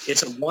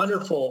it's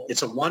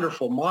a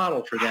wonderful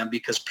model for them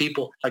because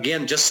people,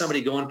 again, just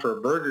somebody going for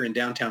a burger in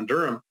downtown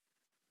Durham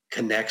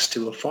connects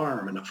to a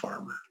farm and a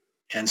farmer.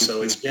 And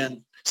so it's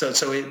been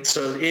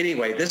so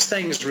anyway, this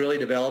thing is really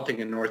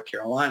developing in North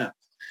Carolina.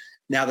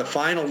 Now, the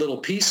final little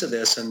piece of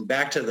this, and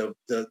back to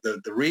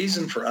the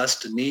reason for us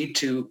to need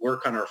to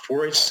work on our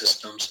forage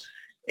systems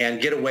and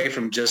get away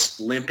from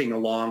just limping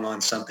along on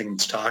something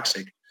that's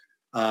toxic.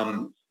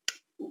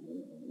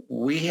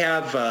 We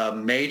have a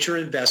major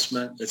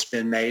investment that's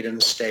been made in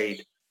the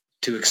state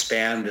to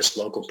expand this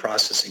local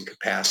processing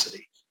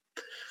capacity.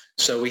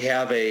 So we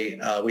have a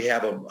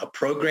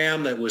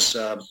program that was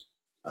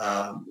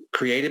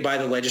created by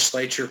the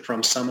legislature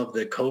from some of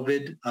the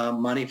COVID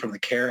money from the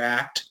CARE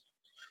Act.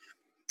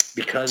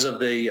 Because of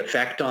the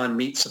effect on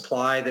meat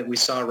supply that we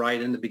saw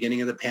right in the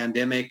beginning of the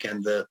pandemic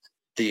and the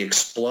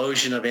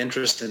explosion of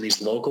interest in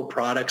these local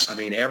products. I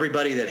mean,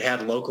 everybody that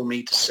had local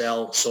meat to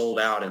sell sold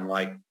out in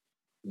like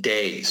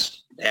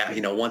days.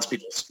 Once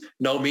people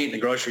no meat in the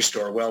grocery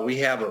store. Well, we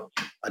have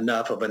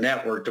enough of a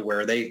network to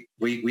where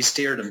we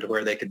steered them to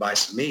where they could buy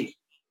some meat.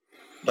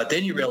 But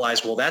then you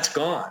realize, well, that's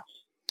gone.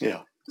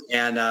 Yeah.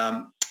 And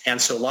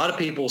so a lot of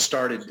people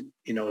started,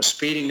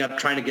 speeding up,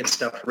 trying to get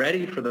stuff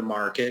ready for the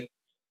market.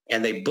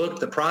 And they booked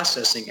the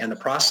processing, and the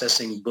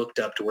processing booked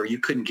up to where you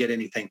couldn't get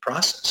anything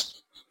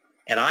processed.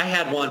 And I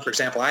had one, for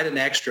example, I had an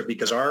extra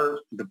because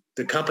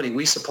the company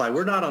we supply,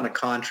 we're not on a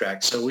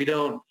contract. So they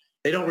don't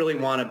really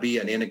want to be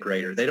an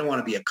integrator. They don't want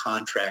to be a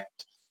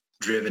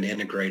contract-driven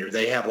integrator.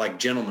 They have like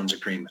gentleman's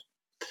agreement.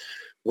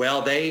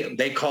 Well,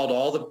 they called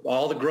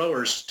all the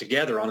growers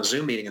together on a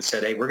Zoom meeting and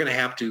said, hey, we're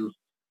not going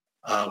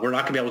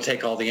to be able to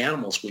take all the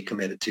animals we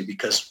committed to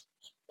because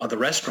the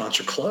restaurants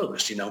are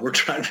closed. We're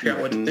trying to figure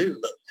out what to do.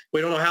 But we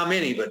don't know how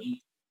many, but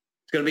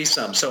it's going to be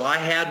some. So I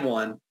had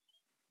one.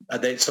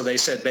 They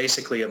said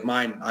basically of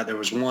mine, there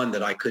was one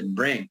that I couldn't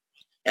bring.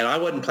 And I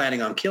wasn't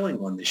planning on killing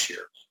one this year.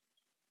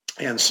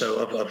 And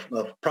so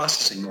of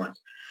processing one.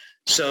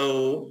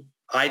 So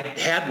I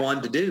had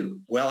one to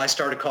do. Well, I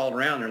started calling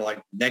around. They're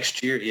like,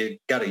 next year, you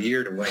got a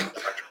year to wait.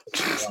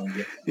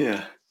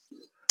 Yeah.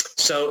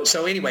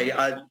 So anyway,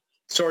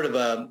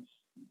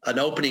 an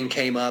opening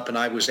came up and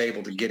I was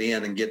able to get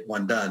in and get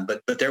one done,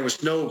 but there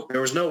was no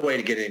way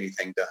to get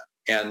anything done.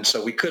 And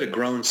so we could have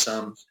grown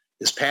some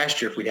this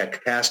past year if we'd had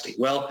capacity.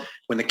 Well,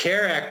 when the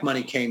CARE Act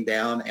money came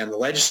down and the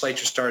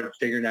legislature started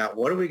figuring out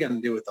what are we going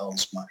to do with all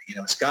this money?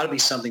 It's got to be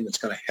something that's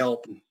going to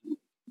help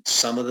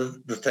some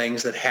of the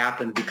things that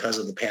happened because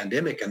of the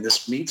pandemic. And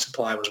this meat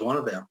supply was one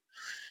of them.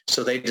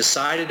 So they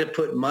decided to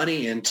put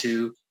money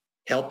into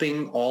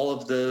helping all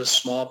of the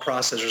small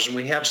processors. And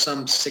we have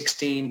some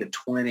 16 to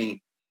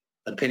 20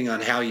 depending on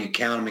how you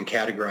count them and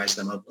categorize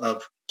them,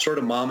 of sort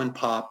of mom and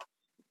pop,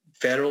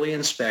 federally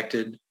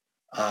inspected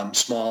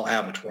small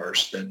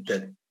abattoirs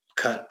that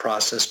cut,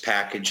 process,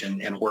 package,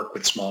 and work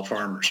with small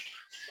farmers.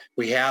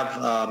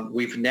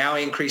 We've now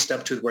increased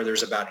up to where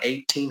there's about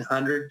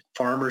 1,800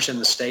 farmers in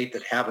the state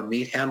that have a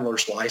meat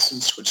handler's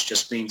license, which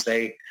just means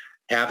they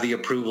have the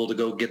approval to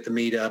go get the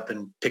meat up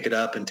and pick it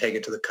up and take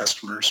it to the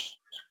customers.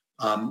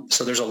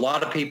 So there's a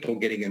lot of people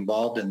getting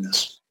involved in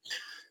this.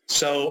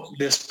 So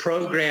this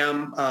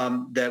program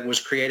that was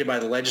created by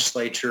the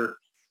legislature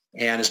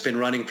and has been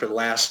running for the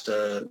last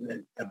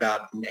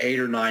about 8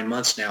 or 9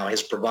 months now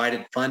has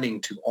provided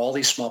funding to all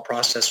these small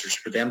processors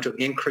for them to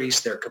increase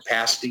their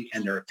capacity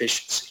and their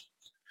efficiency.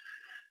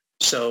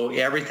 So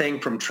everything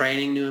from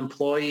training new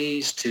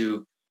employees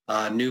to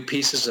new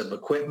pieces of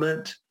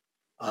equipment.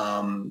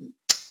 You'd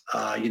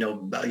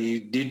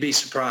be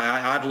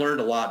surprised. I've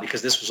learned a lot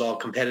because this was all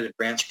competitive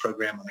grants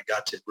program and I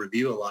got to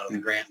review a lot of the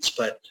grants.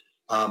 But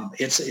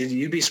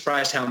You'd be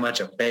surprised how much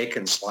a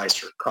bacon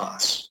slicer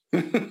costs.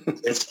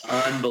 It's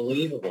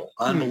unbelievable.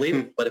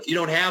 But if you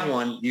don't have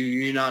one,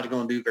 you're not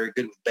going to do very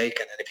good with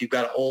bacon. And if you've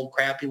got an old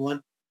crappy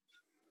one,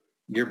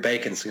 your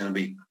bacon's going to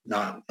be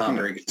not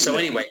very good. So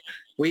anyway,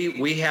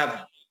 we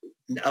have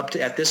up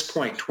to at this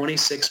point,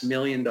 $26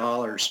 million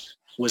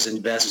was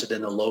invested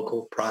in the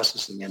local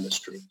processing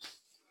industry.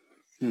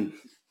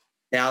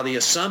 Now, the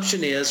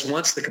assumption is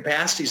once the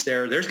capacity's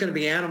there, there's going to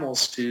be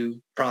animals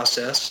to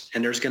process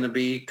and there's going to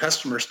be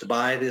customers to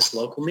buy this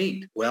local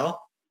meat.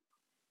 Well,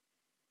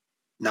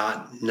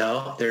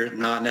 they're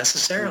not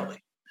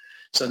necessarily.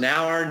 So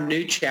now our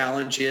new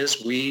challenge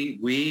is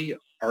we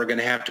are going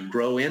to have to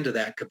grow into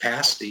that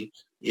capacity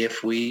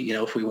if we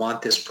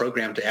want this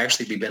program to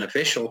actually be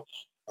beneficial.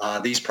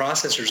 These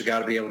processors have got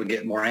to be able to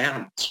get more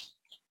animals.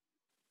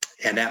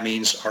 And that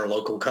means our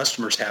local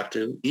customers have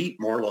to eat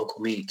more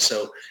local meat.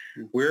 So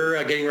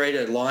we're getting ready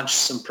to launch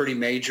some pretty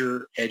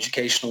major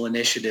educational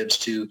initiatives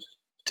to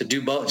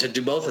do both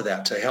of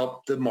that, to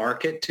help the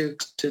market to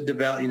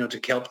develop, to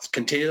help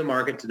continue the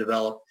market to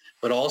develop,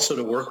 but also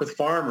to work with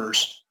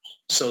farmers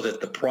so that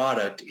the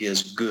product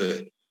is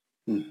good.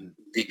 Mm-hmm.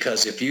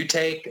 Because if you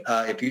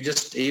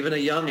just even a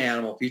young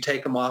animal, if you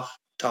take them off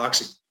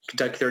toxic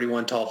Kentucky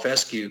 31 tall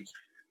fescue,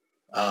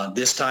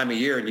 this time of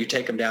year and you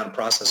take them down and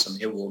process them,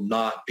 it will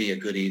not be a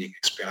good eating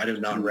experience. I do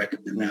not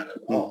recommend that at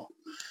all.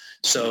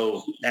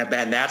 So, and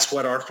that's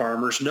what our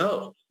farmers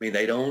know. I mean,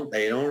 they've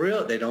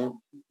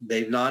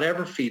not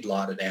ever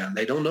feedlotted animal.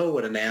 They don't know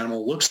what an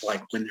animal looks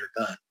like when they're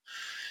done.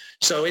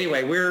 So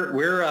anyway,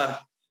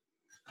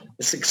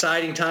 it's an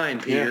exciting time,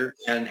 Peter.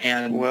 Yeah.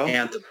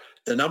 And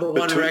the number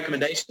one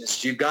recommendation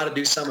is you've got to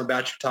do something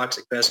about your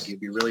toxic fescue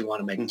if you really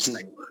want to make this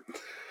thing work.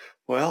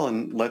 Well,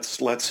 and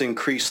let's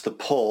increase the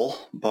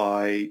pull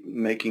by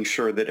making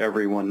sure that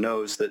everyone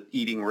knows that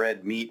eating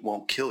red meat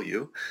won't kill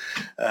you,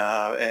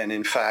 and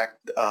in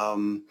fact,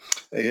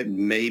 it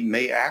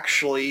may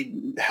actually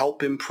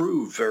help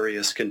improve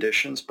various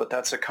conditions. But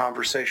that's a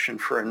conversation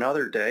for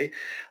another day.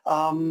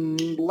 Let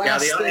me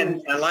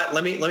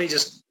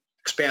just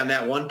expand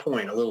that one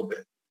point a little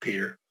bit,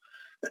 Peter.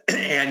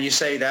 And you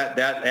say that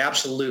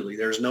absolutely,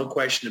 there's no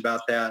question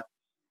about that.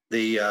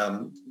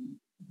 The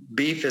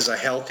beef is a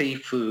healthy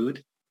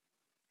food.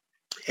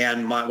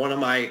 And one of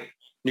my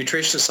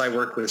nutritionists I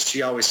work with,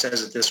 she always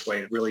says it this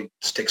way. It really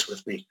sticks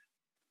with me.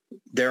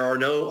 There are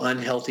no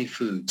unhealthy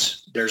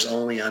foods. There's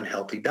only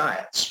unhealthy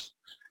diets.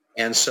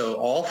 And so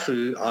all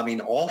foods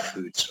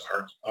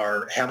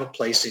have a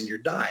place in your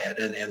diet.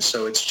 And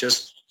so it's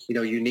just,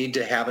 you need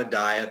to have a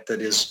diet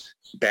that is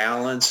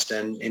balanced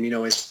and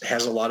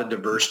has a lot of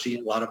diversity,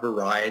 a lot of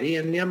variety.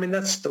 And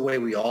that's the way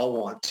we all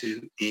want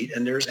to eat.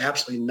 And there's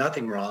absolutely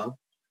nothing wrong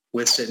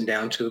with sitting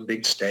down to a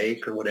big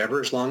steak or whatever,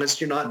 as long as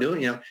you're not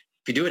doing, if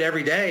you do it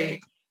every day,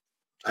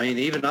 even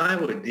you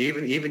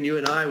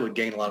and I would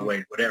gain a lot of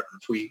weight, whatever.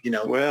 If we,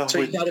 so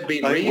you got to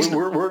be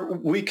reasonable.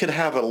 We could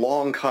have a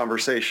long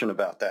conversation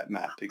about that,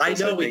 Matt. I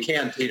know we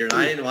can, Peter.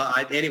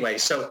 And anyway,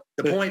 so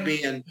the point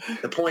being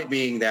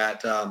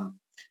that,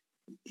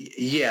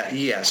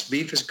 yes,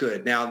 beef is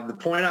good. Now, the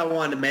point I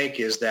wanted to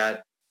make is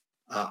that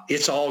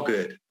it's all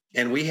good.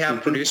 And we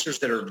have producers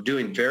that are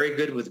doing very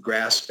good with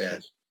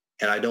grass-fed.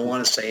 And I don't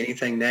want to say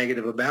anything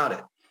negative about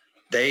it.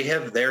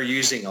 They're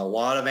using a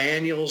lot of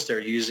annuals.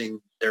 They're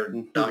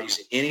not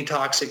using any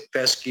toxic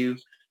fescue.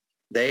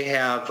 They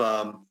have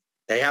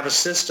a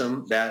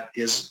system that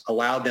is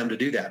allowed them to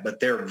do that, but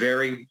they're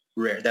very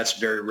rare. That's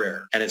very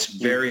rare, and it's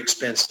very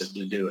expensive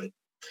to do it.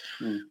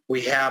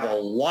 We have a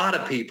lot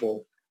of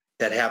people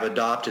that have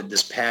adopted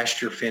this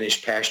pasture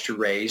finished, pasture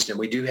raised, and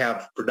we do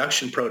have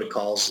production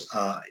protocols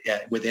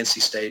with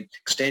NC State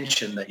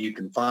Extension that you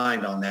can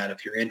find on that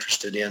if you're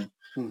interested in.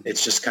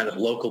 It's just kind of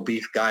local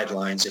beef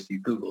guidelines. If you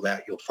Google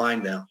that, you'll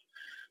find them.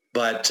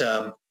 But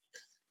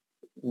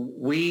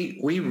we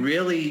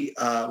really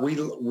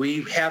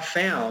we have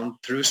found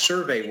through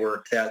survey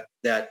work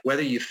that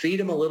whether you feed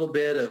them a little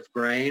bit of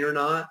grain or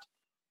not,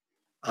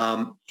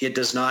 it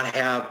does not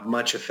have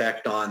much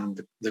effect on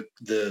the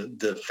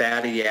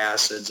fatty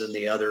acids and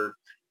the other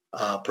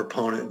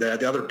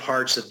the other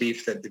parts of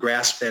beef that the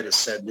grass-fed has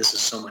said this is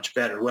so much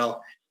better.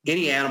 Well,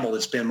 any animal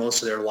that's been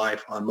most of their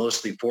life on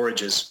mostly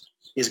forages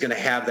is going to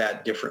have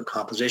that different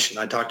composition.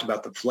 I talked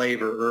about the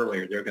flavor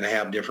earlier. They're going to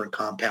have different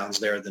compounds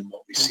there than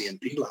what we see in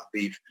feedlot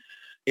beef.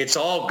 It's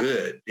all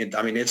good.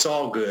 It's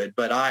all good.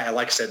 But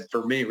like I said,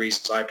 for many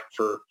reasons, I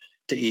prefer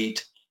to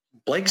eat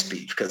Blake's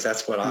beef because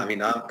that's what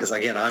because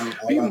again,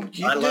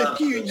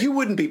 you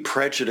wouldn't be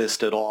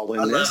prejudiced at all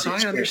in this.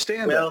 I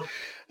understand. Well,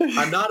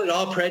 I'm not at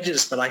all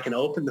prejudiced, but I can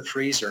open the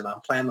freezer, and I'm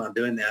planning on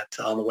doing that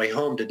on the way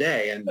home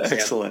today. And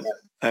excellent.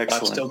 I've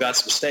still got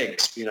some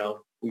steaks,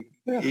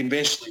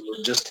 Eventually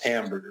we're just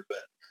hamburger, but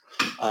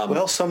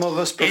some of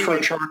us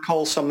prefer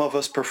charcoal, some of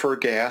us prefer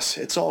gas.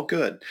 It's all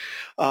good.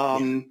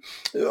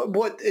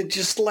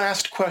 Just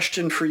last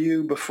question for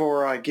you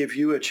before I give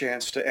you a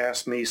chance to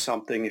ask me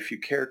something if you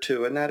care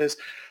to, and that is,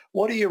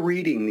 what are you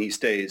reading these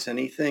days?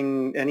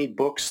 Any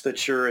books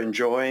that you're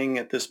enjoying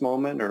at this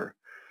moment, or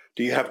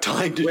do you have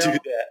time to do that?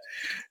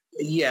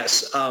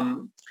 Yes.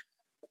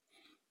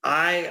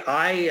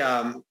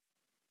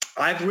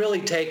 I've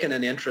really taken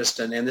an interest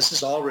in, and this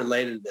is all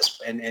related to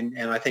this,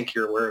 and I think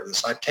you're aware of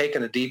this. I've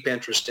taken a deep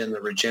interest in the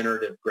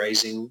regenerative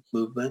grazing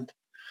movement,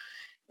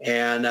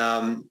 and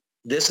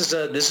this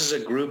is a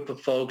group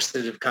of folks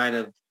that have kind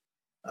of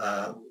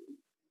uh,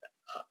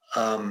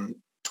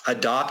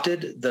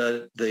 adopted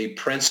the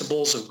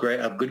principles of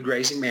good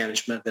grazing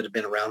management that have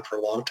been around for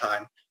a long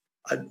time.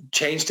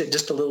 Changed it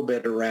just a little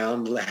bit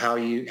around how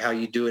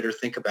you do it or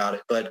think about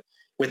it, but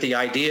with the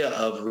idea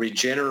of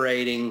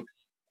regenerating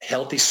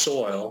healthy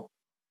soil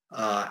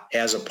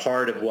as a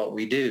part of what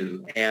we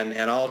do. And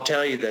I'll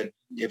tell you that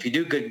if you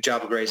do a good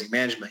job of grazing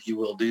management, you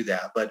will do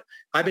that. But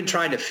I've been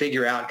trying to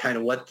figure out kind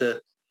of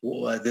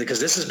because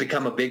this has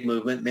become a big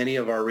movement. Many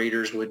of our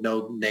readers would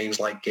know names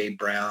like Gabe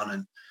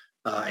Brown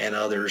and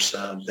others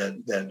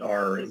that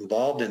are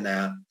involved in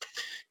that.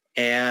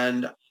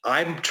 And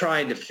I'm really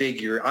trying to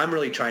figure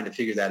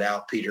that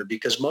out, Peter,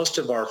 because most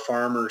of our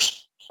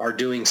farmers are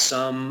doing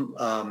some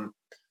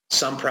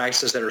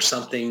practices that are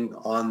something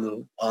on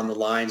the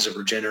lines of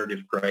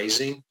regenerative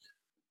grazing,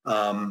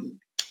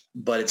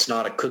 but it's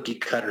not a cookie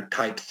cutter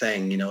type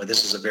thing.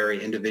 This is a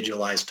very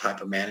individualized type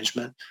of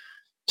management.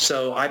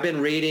 So I've been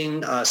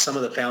reading some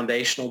of the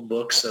foundational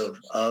books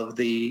of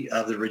the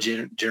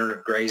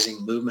regenerative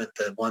grazing movement,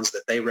 the ones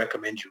that they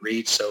recommend you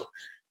read. So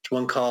there's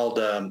one called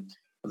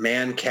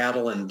Man,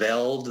 Cattle, and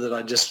Veld that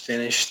I just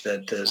finished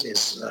that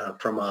is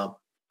from a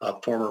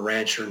former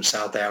rancher in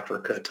South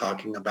Africa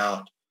talking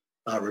about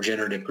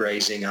regenerative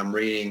grazing. I'm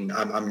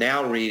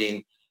now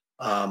reading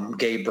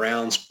Gabe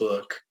Brown's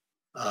book,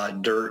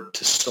 Dirt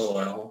to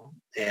Soil,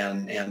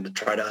 and to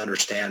try to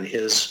understand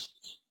his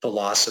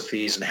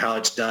philosophies and how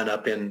it's done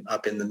up in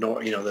the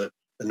north, the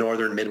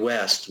northern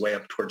Midwest, way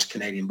up towards the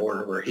Canadian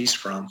border where he's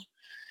from.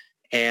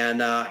 And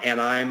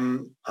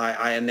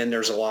then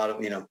there's a lot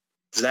of,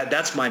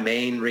 that's my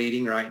main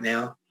reading right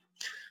now.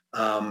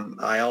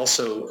 I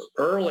also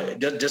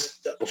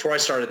just before I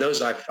started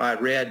those, I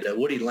read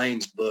Woody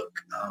Lane's book,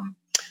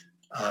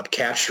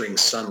 Capturing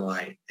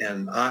Sunlight,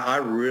 and I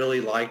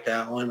really like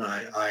that one.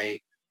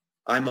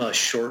 I'm a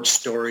short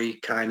story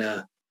kind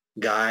of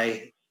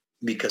guy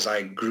because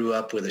I grew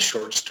up with a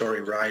short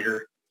story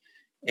writer,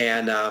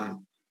 and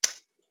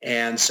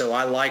so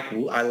I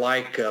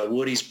like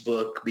Woody's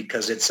book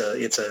because it's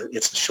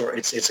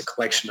a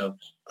collection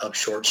of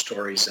short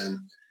stories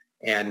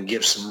and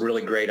gives some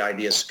really great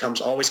ideas.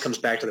 Always comes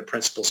back to the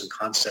principles and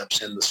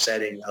concepts in the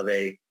setting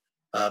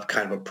of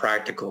kind of a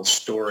practical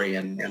story.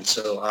 And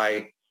so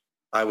I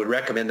would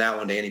recommend that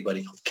one to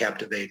anybody.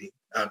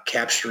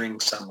 Capturing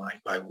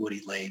Sunlight by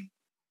Woody Lane.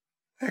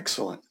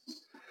 Excellent.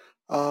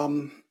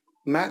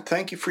 Matt,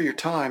 thank you for your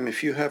time.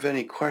 If you have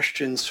any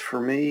questions for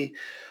me,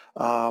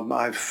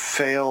 I've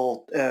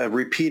failed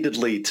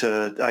repeatedly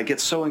I get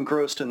so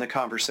engrossed in the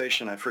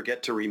conversation, I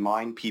forget to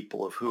remind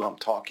people of who I'm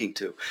talking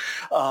to.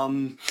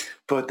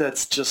 But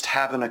that's just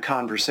having a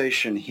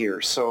conversation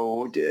here.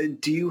 So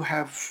do you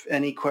have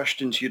any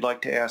questions you'd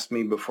like to ask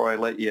me before I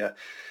let you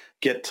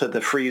get to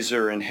the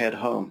freezer and head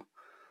home?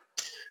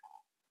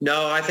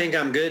 No, I think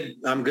I'm good.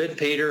 I'm good,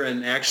 Peter.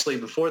 And actually,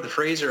 before the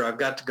freezer, I've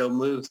got to go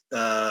move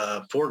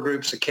 4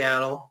 groups of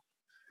cattle.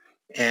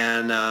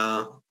 And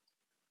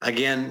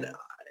again,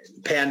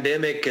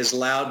 pandemic has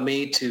allowed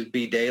me to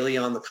be daily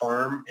on the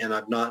farm, and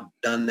I've not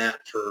done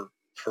that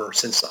for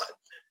since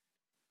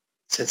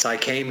I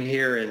came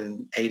here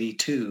in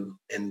 '82,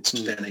 and it's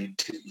been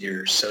 82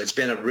 years. So it's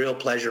been a real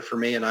pleasure for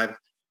me, and I've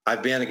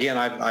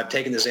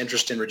taken this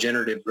interest in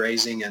regenerative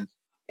grazing, and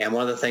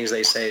one of the things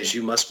they say is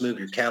you must move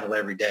your cattle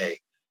every day.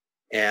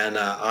 And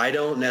I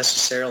don't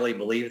necessarily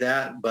believe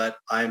that, but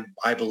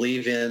I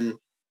believe in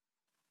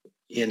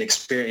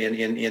experience,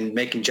 in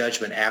making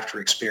judgment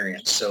after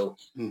experience. So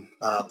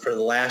for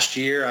the last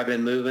year, I've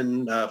been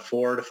moving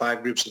 4 to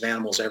 5 groups of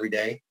animals every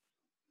day.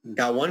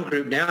 Got one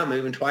group now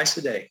moving twice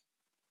a day,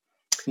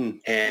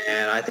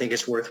 and I think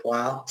it's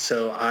worthwhile.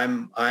 So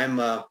I'm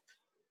a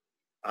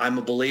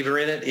believer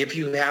in it. If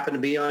you happen to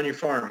be on your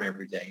farm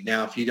every day,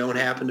 now if you don't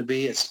happen to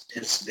be,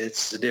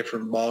 it's a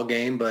different ball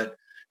game.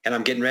 And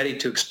I'm getting ready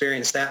to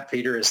experience that,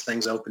 Peter, as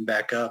things open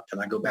back up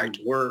and I go back to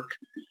work.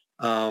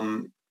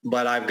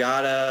 But I've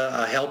got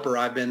a helper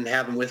I've been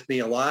having with me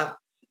a lot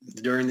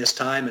during this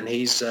time, and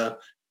he's an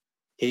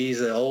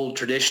old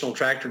traditional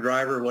tractor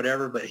driver or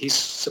whatever, but he's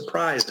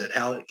surprised at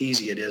how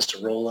easy it is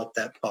to roll up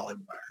that poly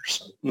wire.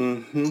 So.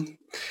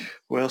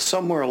 Well,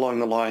 somewhere along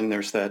the line,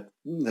 there's that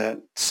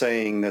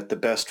saying that the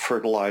best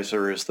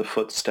fertilizer is the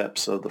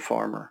footsteps of the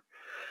farmer.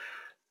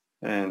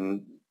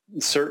 And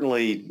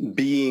certainly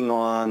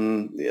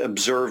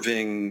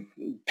observing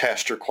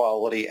pasture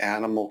quality,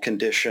 animal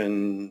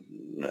condition,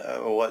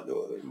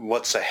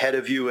 what's ahead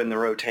of you in the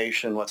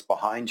rotation, what's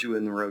behind you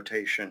in the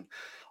rotation,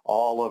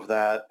 all of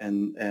that,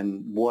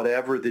 and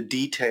whatever the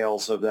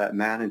details of that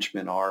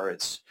management are,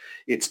 it's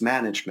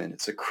management.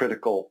 It's a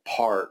critical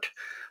part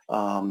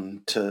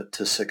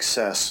to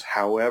success,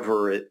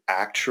 however it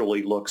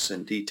actually looks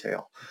in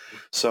detail.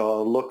 So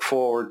I look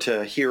forward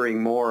to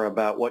hearing more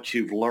about what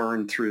you've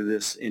learned through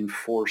this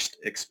enforced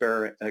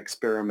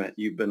experiment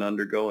you've been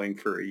undergoing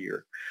for a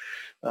year.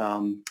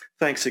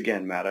 Thanks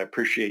again, Matt. I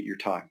appreciate your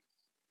time.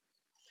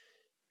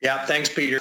 Yeah, thanks, Peter.